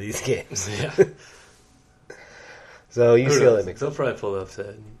come to these games. Yeah. So UCLA makes. They'll probably pull the upset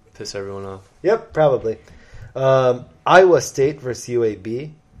and piss everyone off. Yep, probably. Iowa State versus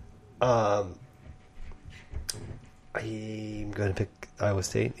UAB. I'm going to pick Iowa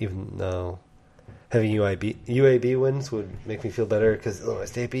State, even though having UAB wins would make me feel better because Illinois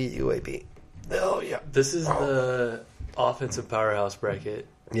State beat UAB. Oh, yeah. This is the offensive powerhouse bracket.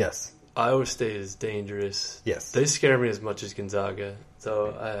 Yes. Iowa State is dangerous. Yes. They scare me as much as Gonzaga,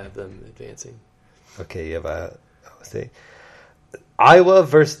 so I have them advancing. Okay, you have Iowa State. Iowa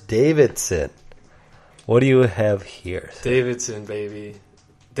versus Davidson. What do you have here? Davidson, baby.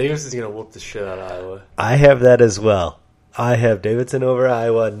 Davidson's going to whoop the shit out of Iowa. I have that as well. I have Davidson over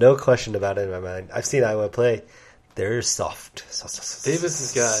Iowa. No question about it in my mind. I've seen Iowa play. They're soft.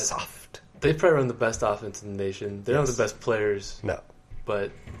 Davidson's got... soft. They probably run the best offense in the nation. They don't have the best players. No.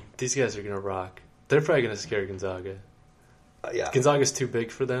 But these guys are going to rock. They're probably going to scare Gonzaga. Yeah. Gonzaga's too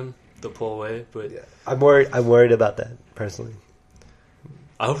big for them. They'll pull away. But yeah. I'm worried about that, personally.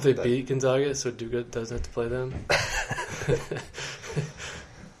 I hope they beat Gonzaga so Duke doesn't have to play them.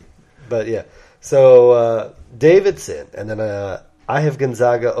 But yeah. So Davidson, and then I have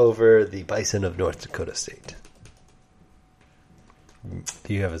Gonzaga over the Bison of North Dakota State.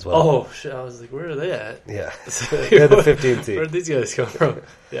 Do you have as well? Oh, shit. I was like, where are they at? Yeah. They're the 15th seed. Where did these guys come from?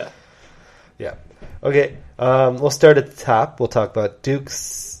 Yeah. Yeah. Okay. We'll start at the top. We'll talk about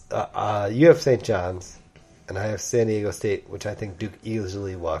Duke's. You have St. John's, and I have San Diego State, which I think Duke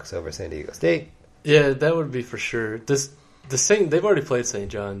easily walks over San Diego State. Yeah, that would be for sure. They've already played St.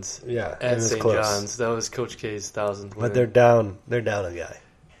 John's. Yeah, at St. John's. That was Coach K's 1,000th win. But they're down. They're down a guy.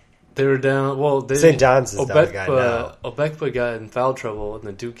 They were down. Well, St. John's is down a guy now. Obekpa got in foul trouble in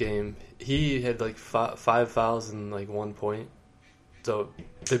the Duke game. He had like 5 fouls and like 1 point. So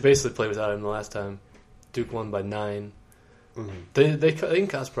they basically played without him the last time. Duke won by 9. Mm-hmm. They can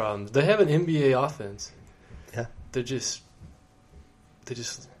cause problems. They have an NBA offense. Yeah, they just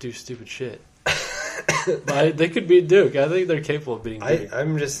do stupid shit. But they could beat Duke. I think they're capable of beating Duke.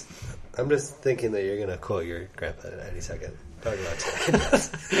 I'm just thinking that you're gonna quote your grandpa any second. Talking about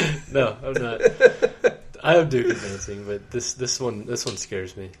No, I'm not. I have Duke advancing, but this one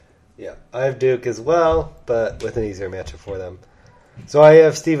scares me. Yeah, I have Duke as well, but with an easier matchup for them. So I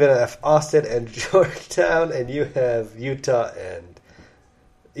have Stephen F. Austin and Georgetown, and you have Utah and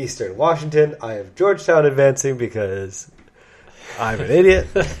Eastern Washington. I have Georgetown advancing because I'm an idiot.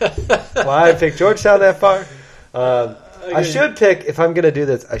 Why I picked Georgetown that far? I should pick, if I'm going to do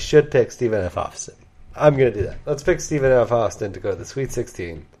this, I should pick Stephen F. Austin. I'm going to do that. Let's pick Stephen F. Austin to go to the Sweet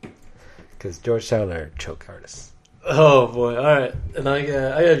 16 because Georgetown are choke artists. Oh, boy. All right. And I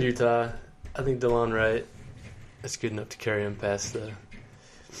have Utah. I think DeLon Wright is good enough to carry him past the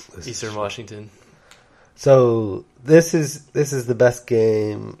Eastern Washington. So this is the best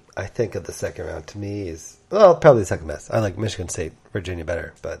game, I think, of the second round to me. Probably the second best. I like Michigan State, Virginia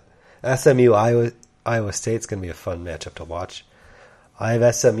better. But SMU, Iowa State's going to be a fun matchup to watch. I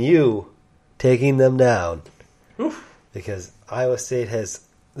have SMU taking them down. Oof. Because Iowa State has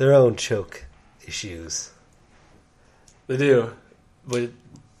their own choke issues. They do. But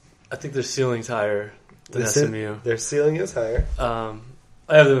I think their ceiling's higher than SMU. Their ceiling is higher. I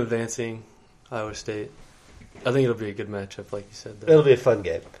have them advancing Iowa State. I think it'll be a good matchup, like you said. It'll be a fun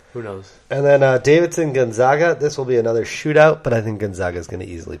game. Who knows? And then Davidson-Gonzaga. This will be another shootout, but I think Gonzaga's going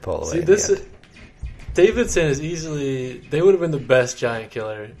to easily pull away. Davidson is easily... They would have been the best giant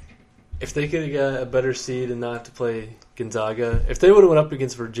killer if they could have got a better seed and not have to play Gonzaga. If they would have went up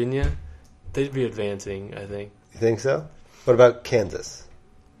against Virginia, they'd be advancing, I think. You think so? What about Kansas?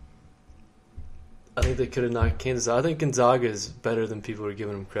 I think they could have knocked Kansas out. I think Gonzaga is better than people are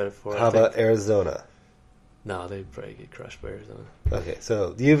giving them credit for. How about Arizona? No, they'd probably get crushed by Arizona. Okay,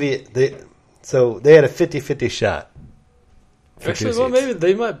 so they had a 50-50 shot. Actually, well, maybe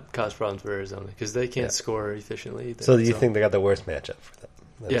they might cause problems for Arizona because they can't score efficiently either. So do you think they got the worst matchup for them?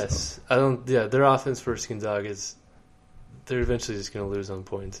 Yes. I don't. Yeah, their offense versus Gonzaga is... They're eventually just going to lose on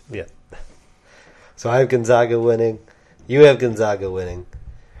points. Yeah. So I have Gonzaga winning. You have Gonzaga winning.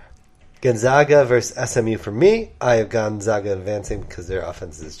 Gonzaga versus SMU for me. I have Gonzaga advancing because their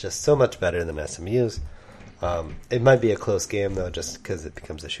offense is just so much better than SMU's. It might be a close game, though, just because it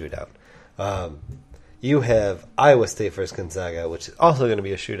becomes a shootout. You have Iowa State versus Gonzaga, which is also going to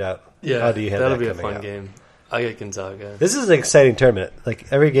be a shootout. Yeah, how do you have that'll that be a fun out? game. I get Gonzaga. This is an exciting tournament.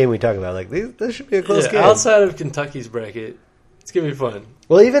 Like, every game we talk about, like, this should be a close game. Outside of Kentucky's bracket, it's going to be fun.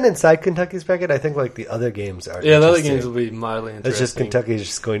 Well, even inside Kentucky's bracket, I think, like, the other games are the other games will be mildly interesting. It's just Kentucky's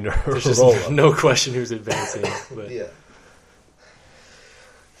just going to There's roll just up. no question who's advancing. But. Yeah.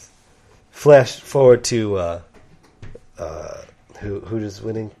 Flash forward to who is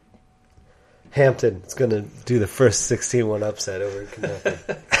winning? Hampton is going to do the first 16-1 upset over Kentucky.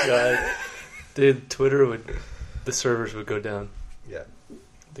 God, dude, the servers would go down. Yeah.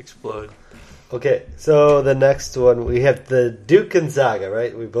 It'd explode. Okay, so the next one, we have the Duke Gonzaga,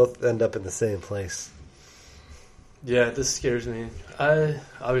 right? We both end up in the same place. Yeah, this scares me. I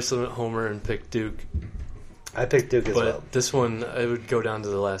obviously went Homer and picked Duke. I picked Duke as well. But this one, I would go down to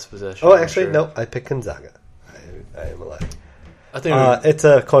the last possession. Oh, actually, no. I picked Gonzaga. I am alive. I think it's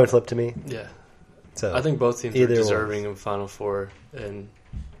a coin flip to me. Yeah. So I think both teams are deserving of Final Four, and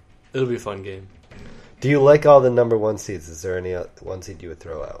it'll be a fun game. Do you like all the number one seeds? Is there any one seed you would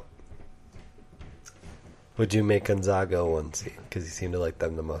throw out? Would you make Gonzaga a one seed? Because you seem to like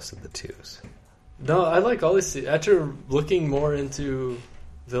them the most of the twos. No, I like all these seeds. After looking more into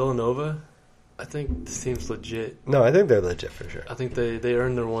Villanova, I think this team's legit. No, I think they're legit for sure. I think they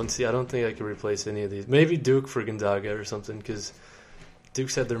earned their one seed. I don't think I could replace any of these. Maybe Duke for Gonzaga or something, because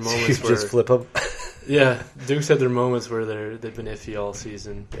Duke's had their moments you where... just flip them? Yeah, Duke's had their moments where they've been iffy all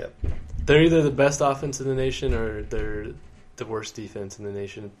season. Yep. They're either the best offense in the nation or they're the worst defense in the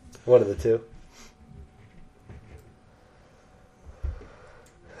nation. One of the two.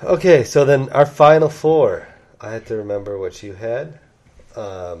 Okay, so then our Final Four. I had to remember what you had.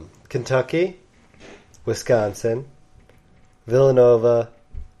 Kentucky, Wisconsin, Villanova,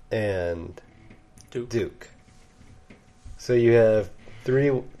 and Duke. So you have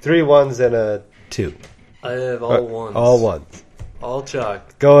three ones and a two. I have all ones. All ones. All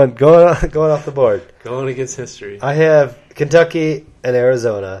chalk. Going off the board. Going against history. I have Kentucky and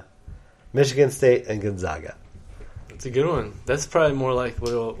Arizona, Michigan State and Gonzaga. That's a good one. That's probably more like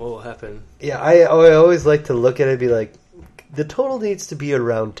what will happen. Yeah, I always like to look at it and be like, the total needs to be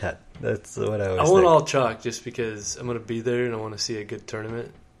around 10. That's what I always think. I want all chalk just because I'm going to be there and I want to see a good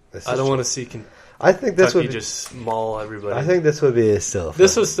tournament. I don't want to see I think this would just maul everybody. I think this would be still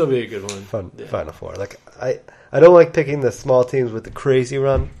be a good one. Fun Final Four. Like I don't like picking the small teams with the crazy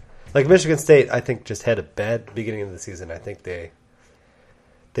run. Like Michigan State, I think just had a bad beginning of the season. I think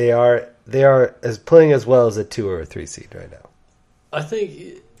they are as playing as well as a 2 or a 3 seed right now. I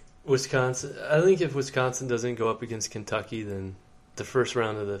think Wisconsin. I think if Wisconsin doesn't go up against Kentucky, then the first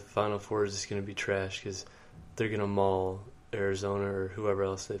round of the Final Four is just going to be trash because they're going to maul Arizona or whoever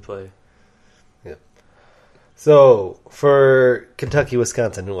else they play. Yeah. So for Kentucky,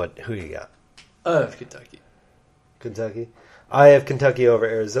 Wisconsin, who do you got? I have Kentucky. Kentucky. I have Kentucky over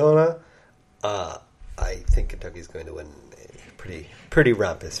Arizona. I think Kentucky's going to win in a pretty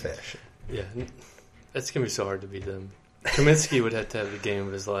rompous fashion. Yeah, it's going to be so hard to beat them. Kaminsky would have to have the game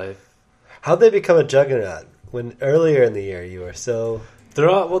of his life. How'd they become a juggernaut when earlier in the year you were so... Their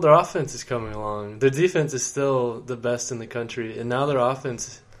offense is coming along. Their defense is still the best in the country, and now their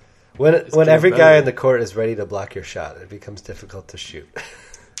offense... When every guy in the court is ready to block your shot, it becomes difficult to shoot.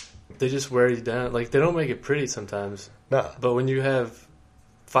 They just wear you down. Like, they don't make it pretty sometimes. No. But when you have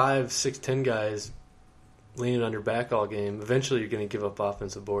 5, 6, 10 guys leaning on your back all game, eventually you're going to give up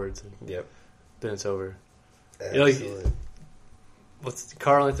offensive boards. And yep. Then it's over. Absolutely. What's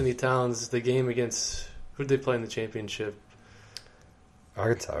Karl Anthony Towns, the game against... Who did they play in the championship?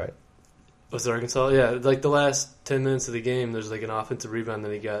 Arkansas, right? Was it Arkansas? Yeah, like the last 10 minutes of the game, there's like an offensive rebound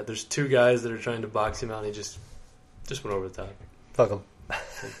that he got. There's 2 guys that are trying to box him out, and he just went over the top. Fuck him.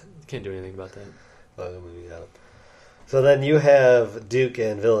 Can't do anything about that. Fuck him, we got him. So then you have Duke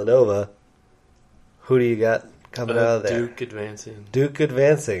and Villanova. Who do you got coming out of there? Duke advancing. Duke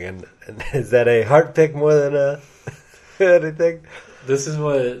advancing, and is that a heart pick more than anything? This is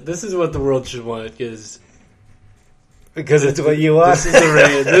what the world should want because it's what you want.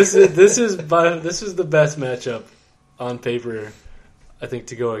 This is the this is the best matchup on paper, I think,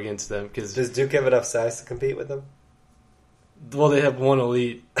 to go against them. Because does Duke have enough size to compete with them? Well, they have one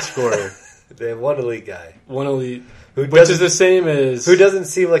elite scorer. They have one elite guy. One elite, which is the same as who doesn't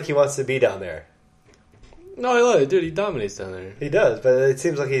seem like he wants to be down there. No, I love it, dude. He dominates down there. He does, but it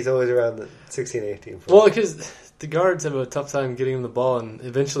seems like he's always around the 16, 18. Well, because the guards have a tough time getting him the ball, and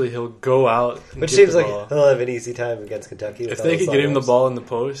eventually he'll go out. Which seems like he'll have an easy time against Kentucky. If they could get him the ball in the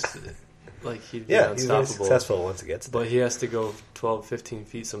post, like he'd be unstoppable. He's successful once it gets there. But he has to go 12, 15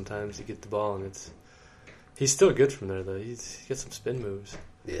 feet sometimes to get the ball, and he's still good from there, though. He's got some spin moves.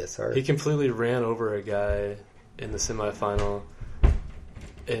 Yeah, sorry. He completely ran over a guy in the semifinal,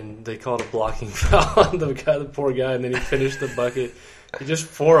 and they called a blocking foul on the poor guy, and then he finished the bucket. He just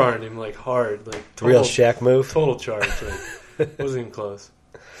forearmed him like hard, like real Shaq move, total charge. Like, wasn't even close.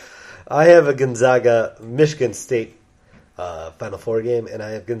 I have a Gonzaga Michigan State Final Four game, and I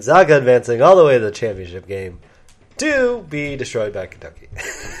have Gonzaga advancing all the way to the championship game to be destroyed by Kentucky.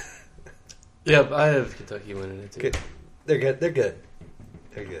 Yep, I have Kentucky winning it too. Good. They're good. They're good.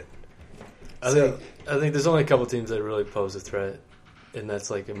 They're good. I think there's only a couple teams that really pose a threat, and that's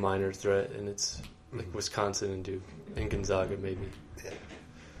like a minor threat, and it's like Wisconsin and Duke and Gonzaga maybe. Yeah.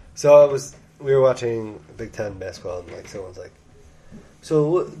 So we were watching Big Ten basketball, and like someone's like,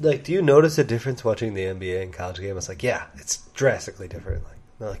 So, like, do you notice a difference watching the NBA and college game? It's like, yeah, it's drastically different. Like,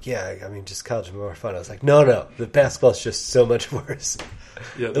 they're like, yeah, I mean, just college is more fun. I was like, no, the basketball's just so much worse.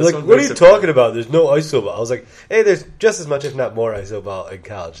 Yeah, they're like, what are you talking about? There's no ISO ball. I was like, hey, there's just as much, if not more, ISO ball in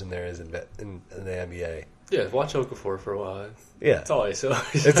college than there is in the NBA. Yeah, watch Okafor for a while. Yeah. It's all ISO.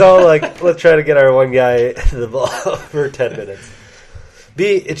 It's all like, let's try to get our one guy the ball for 10 minutes.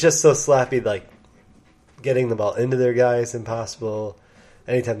 B, it's just so sloppy, like, getting the ball into their guy is impossible.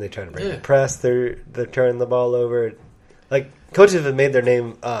 Anytime they try to break the press, they're turning the ball over. Like, coaches have made their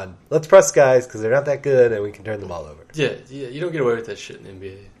name on, let's press guys because they're not that good and we can turn the ball over. Yeah, you don't get away with that shit in the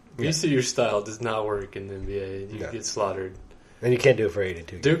NBA. You see your style does not work in the NBA. You get slaughtered. And you can't do it for 82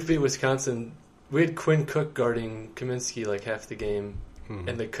 games. Duke beat Wisconsin. We had Quinn Cook guarding Kaminsky like half the game,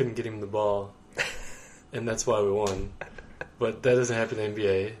 and they couldn't get him the ball. And that's why we won. But that doesn't happen in the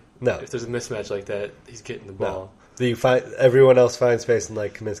NBA. No. If there's a mismatch like that, he's getting the ball. No. You find everyone else finds space and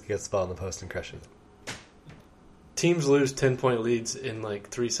like Kaminsky gets the ball in the post and crushes it. Teams lose 10-point leads in like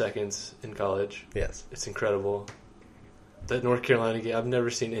 3 seconds in college. Yes. It's incredible. That North Carolina game, I've never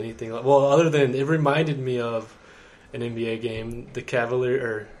seen anything like, well, other than it reminded me of an NBA game,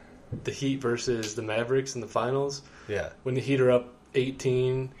 the Heat versus the Mavericks in the finals. Yeah. When the Heat are up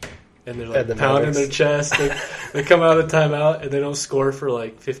 18 and they're like pounding their chest. They come out of timeout and they don't score for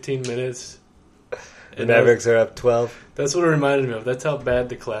like 15 minutes. The Mavericks are up 12. That's what it reminded me of. That's how bad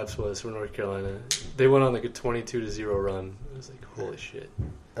the collapse was for North Carolina. They went on like a 22-0 run. It was like, holy shit.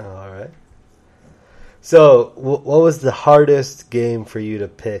 Oh, all right. So, what was the hardest game for you to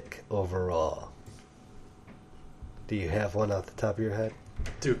pick overall? Do you have one off the top of your head?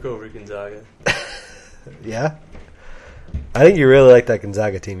 Duke over Gonzaga. Yeah? I think you really like that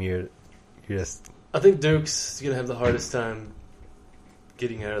Gonzaga team. You're just... I think Duke's going to have the hardest time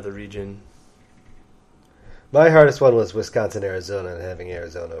getting out of the region. My hardest one was Wisconsin-Arizona and having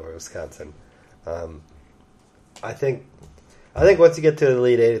Arizona over Wisconsin. I think once you get to the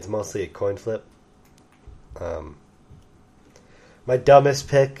Elite Eight, it's mostly a coin flip. My dumbest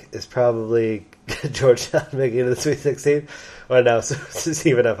pick is probably Georgetown making it to the Sweet 16. Or no,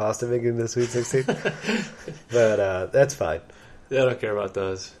 Stephen F. Austin making it to the Sweet 16. But that's fine. Yeah, I don't care about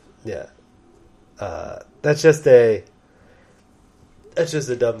those. Yeah. That's just a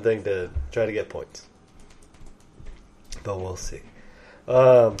dumb thing to try to get points. But we'll see.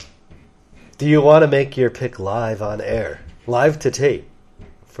 Do you want to make your pick live on air? Live to tape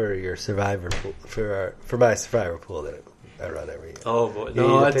for your survivor pool, for my survivor pool that I run every year. Oh boy.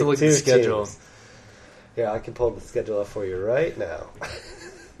 No, I have to look at the schedule. Teams. Yeah, I can pull the schedule up for you right now.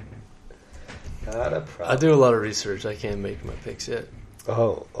 Not a problem. I do a lot of research. I can't make my picks yet.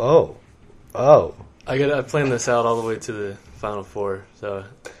 Oh. I planned this out all the way to the Final Four. So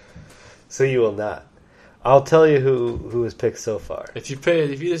you will not. I'll tell you who has picked so far.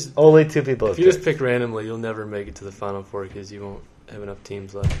 Only 2 people. If you just pick randomly, you'll never make it to the Final Four because you won't have enough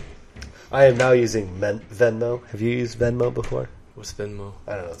teams left. I am now using Venmo. Have you used Venmo before? What's Venmo?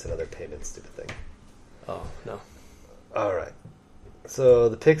 I don't know. It's another payment stupid thing. Oh no. All right. So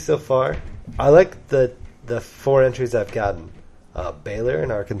the picks so far, I like the 4 entries I've gotten: Baylor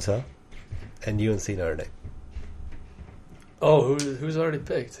and Arkansas, and UNC Notre Dame. Oh, who's already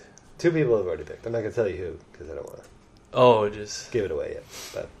picked? 2 people have already picked. I'm not going to tell you who because I don't want to. Oh, just give it away yet.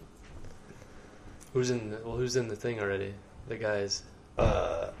 But who's in the thing already? The guys.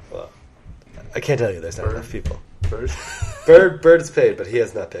 Well, I can't tell you. There's not enough people. Bird is paid, but he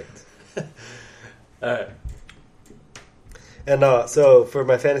has not picked. All right. And so for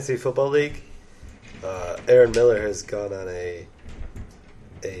my fantasy football league, Aaron Miller has gone on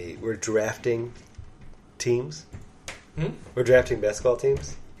we're drafting teams. We're drafting basketball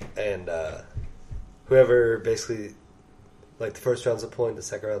teams, and whoever basically, like, the first round's a point, the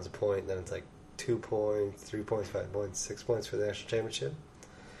second round's a point, then it's like 2 points, 3 points, 5 points, 6 points for the national championship.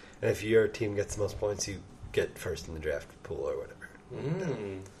 And if your team gets the most points, you get first in the draft pool or whatever.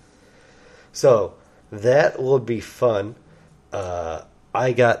 So that will be fun.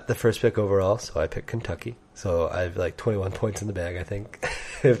 I got the first pick overall, so I picked Kentucky. So I have like 21 points in the bag, I think.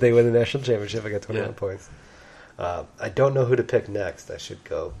 If they win the national championship, I got 21 points. I don't know who to pick next. I should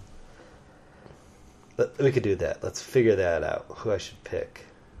go. We could do that. Let's figure that out. Who I should pick.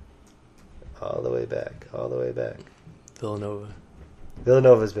 All the way back.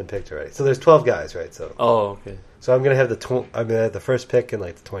 Villanova's been picked already. So there's 12 guys, right? So. Oh, okay. So I'm gonna have the first pick and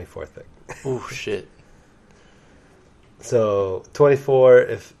like the 24th pick. Oh shit. So 24.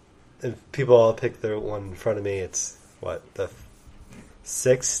 If people all pick their one in front of me, it's what, the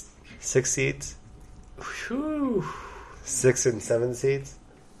 6 seeds. Whew. 6 and 7 seeds.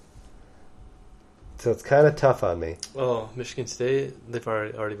 So it's kind of tough on me. Oh, Michigan State? They've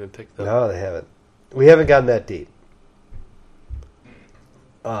already been picked up. No, they haven't. We haven't gotten that deep.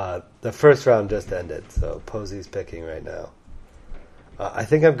 The first round just ended, so Posey's picking right now. I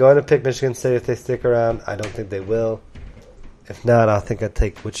think I'm going to pick Michigan State if they stick around. I don't think they will. If not, I think I'd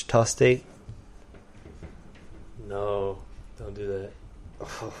take Wichita State. No, don't do that.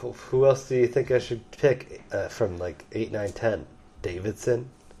 Who else do you think I should pick from like 8, 9, 10? Davidson?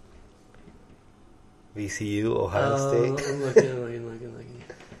 VCU, Ohio State? I'm looking.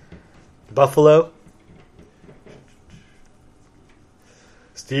 Buffalo?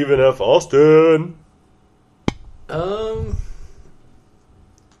 Stephen F. Austin?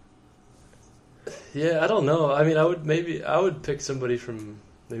 Yeah, I don't know. I mean, I would pick somebody from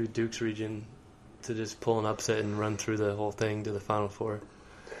maybe Duke's region to just pull an upset and run through the whole thing to the Final Four.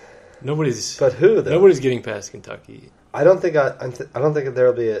 But who though? Nobody's getting past Kentucky. I don't think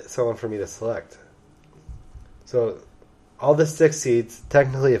there'll be someone for me to select. So, all the 6 seeds,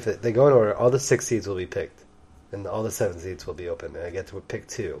 technically, if they go in order, all the 6 seeds will be picked, and all the 7 seeds will be open, and I get to pick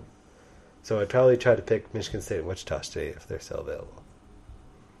 2. So I'd probably try to pick Michigan State and Wichita State if they're still available.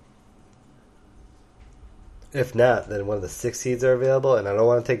 If not, then one of the 6 seeds are available, and I don't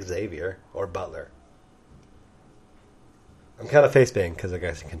want to take Xavier or Butler. I'm kind of face-banging because I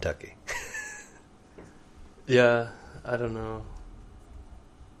guys in Kentucky. Yeah, I don't know.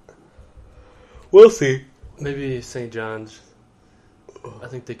 We'll see. Maybe St. John's. I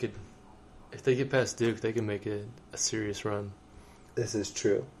think they could, if they get past Duke, they can make a serious run. This is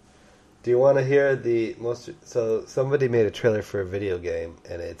true. Do you want to hear the most... So, somebody made a trailer for a video game,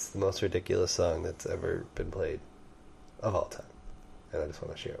 and it's the most ridiculous song that's ever been played of all time. And I just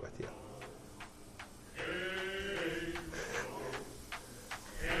want to share it with you.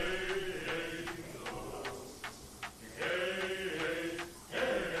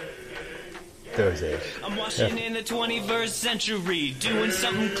 I'm washing in the 21st century, doing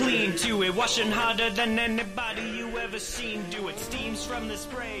something clean to it, washing harder than anybody you ever seen do it. Steams from the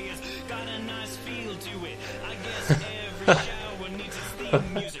spray has got a nice feel to it. I guess every shower needs its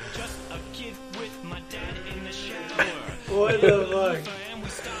theme music. Just a kid with my dad in the shower. What the fuck? And we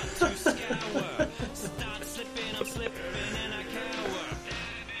start to scour. Start slipping, I'm slipping and I cower.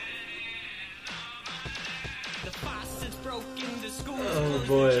 The faucet's broken, the school's Oh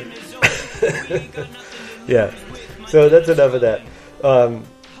boy. Yeah, so that's enough of that.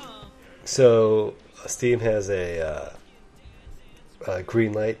 So Steam has a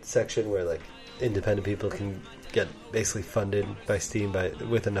green light section where like independent people can get basically funded by Steam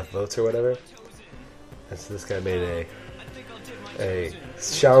with enough votes or whatever. And so this guy made a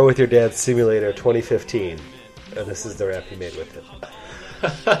Shower with Your Dad Simulator 2015, and this is the rap he made with it.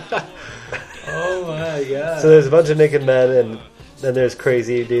 Oh my god! So there's a bunch of naked men, and then there's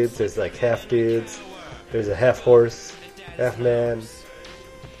crazy dudes. There's like half dudes. There's a half horse, half man.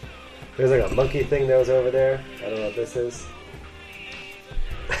 There's like a monkey thing that was over there. I don't know what this is.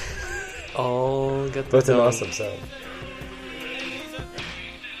 Oh, get but it's an awesome song.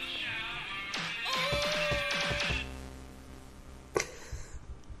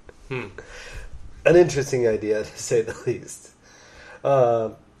 An interesting idea, to say the least.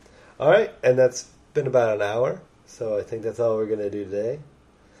 All right, and that's been about an hour. So I think that's all we're going to do today.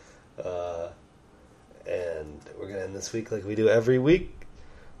 And we're going to end this week like we do every week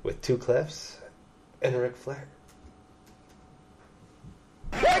with 2 claps and a Ric Flair.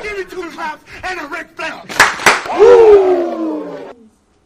 Give me 2 claps and a Ric Flair.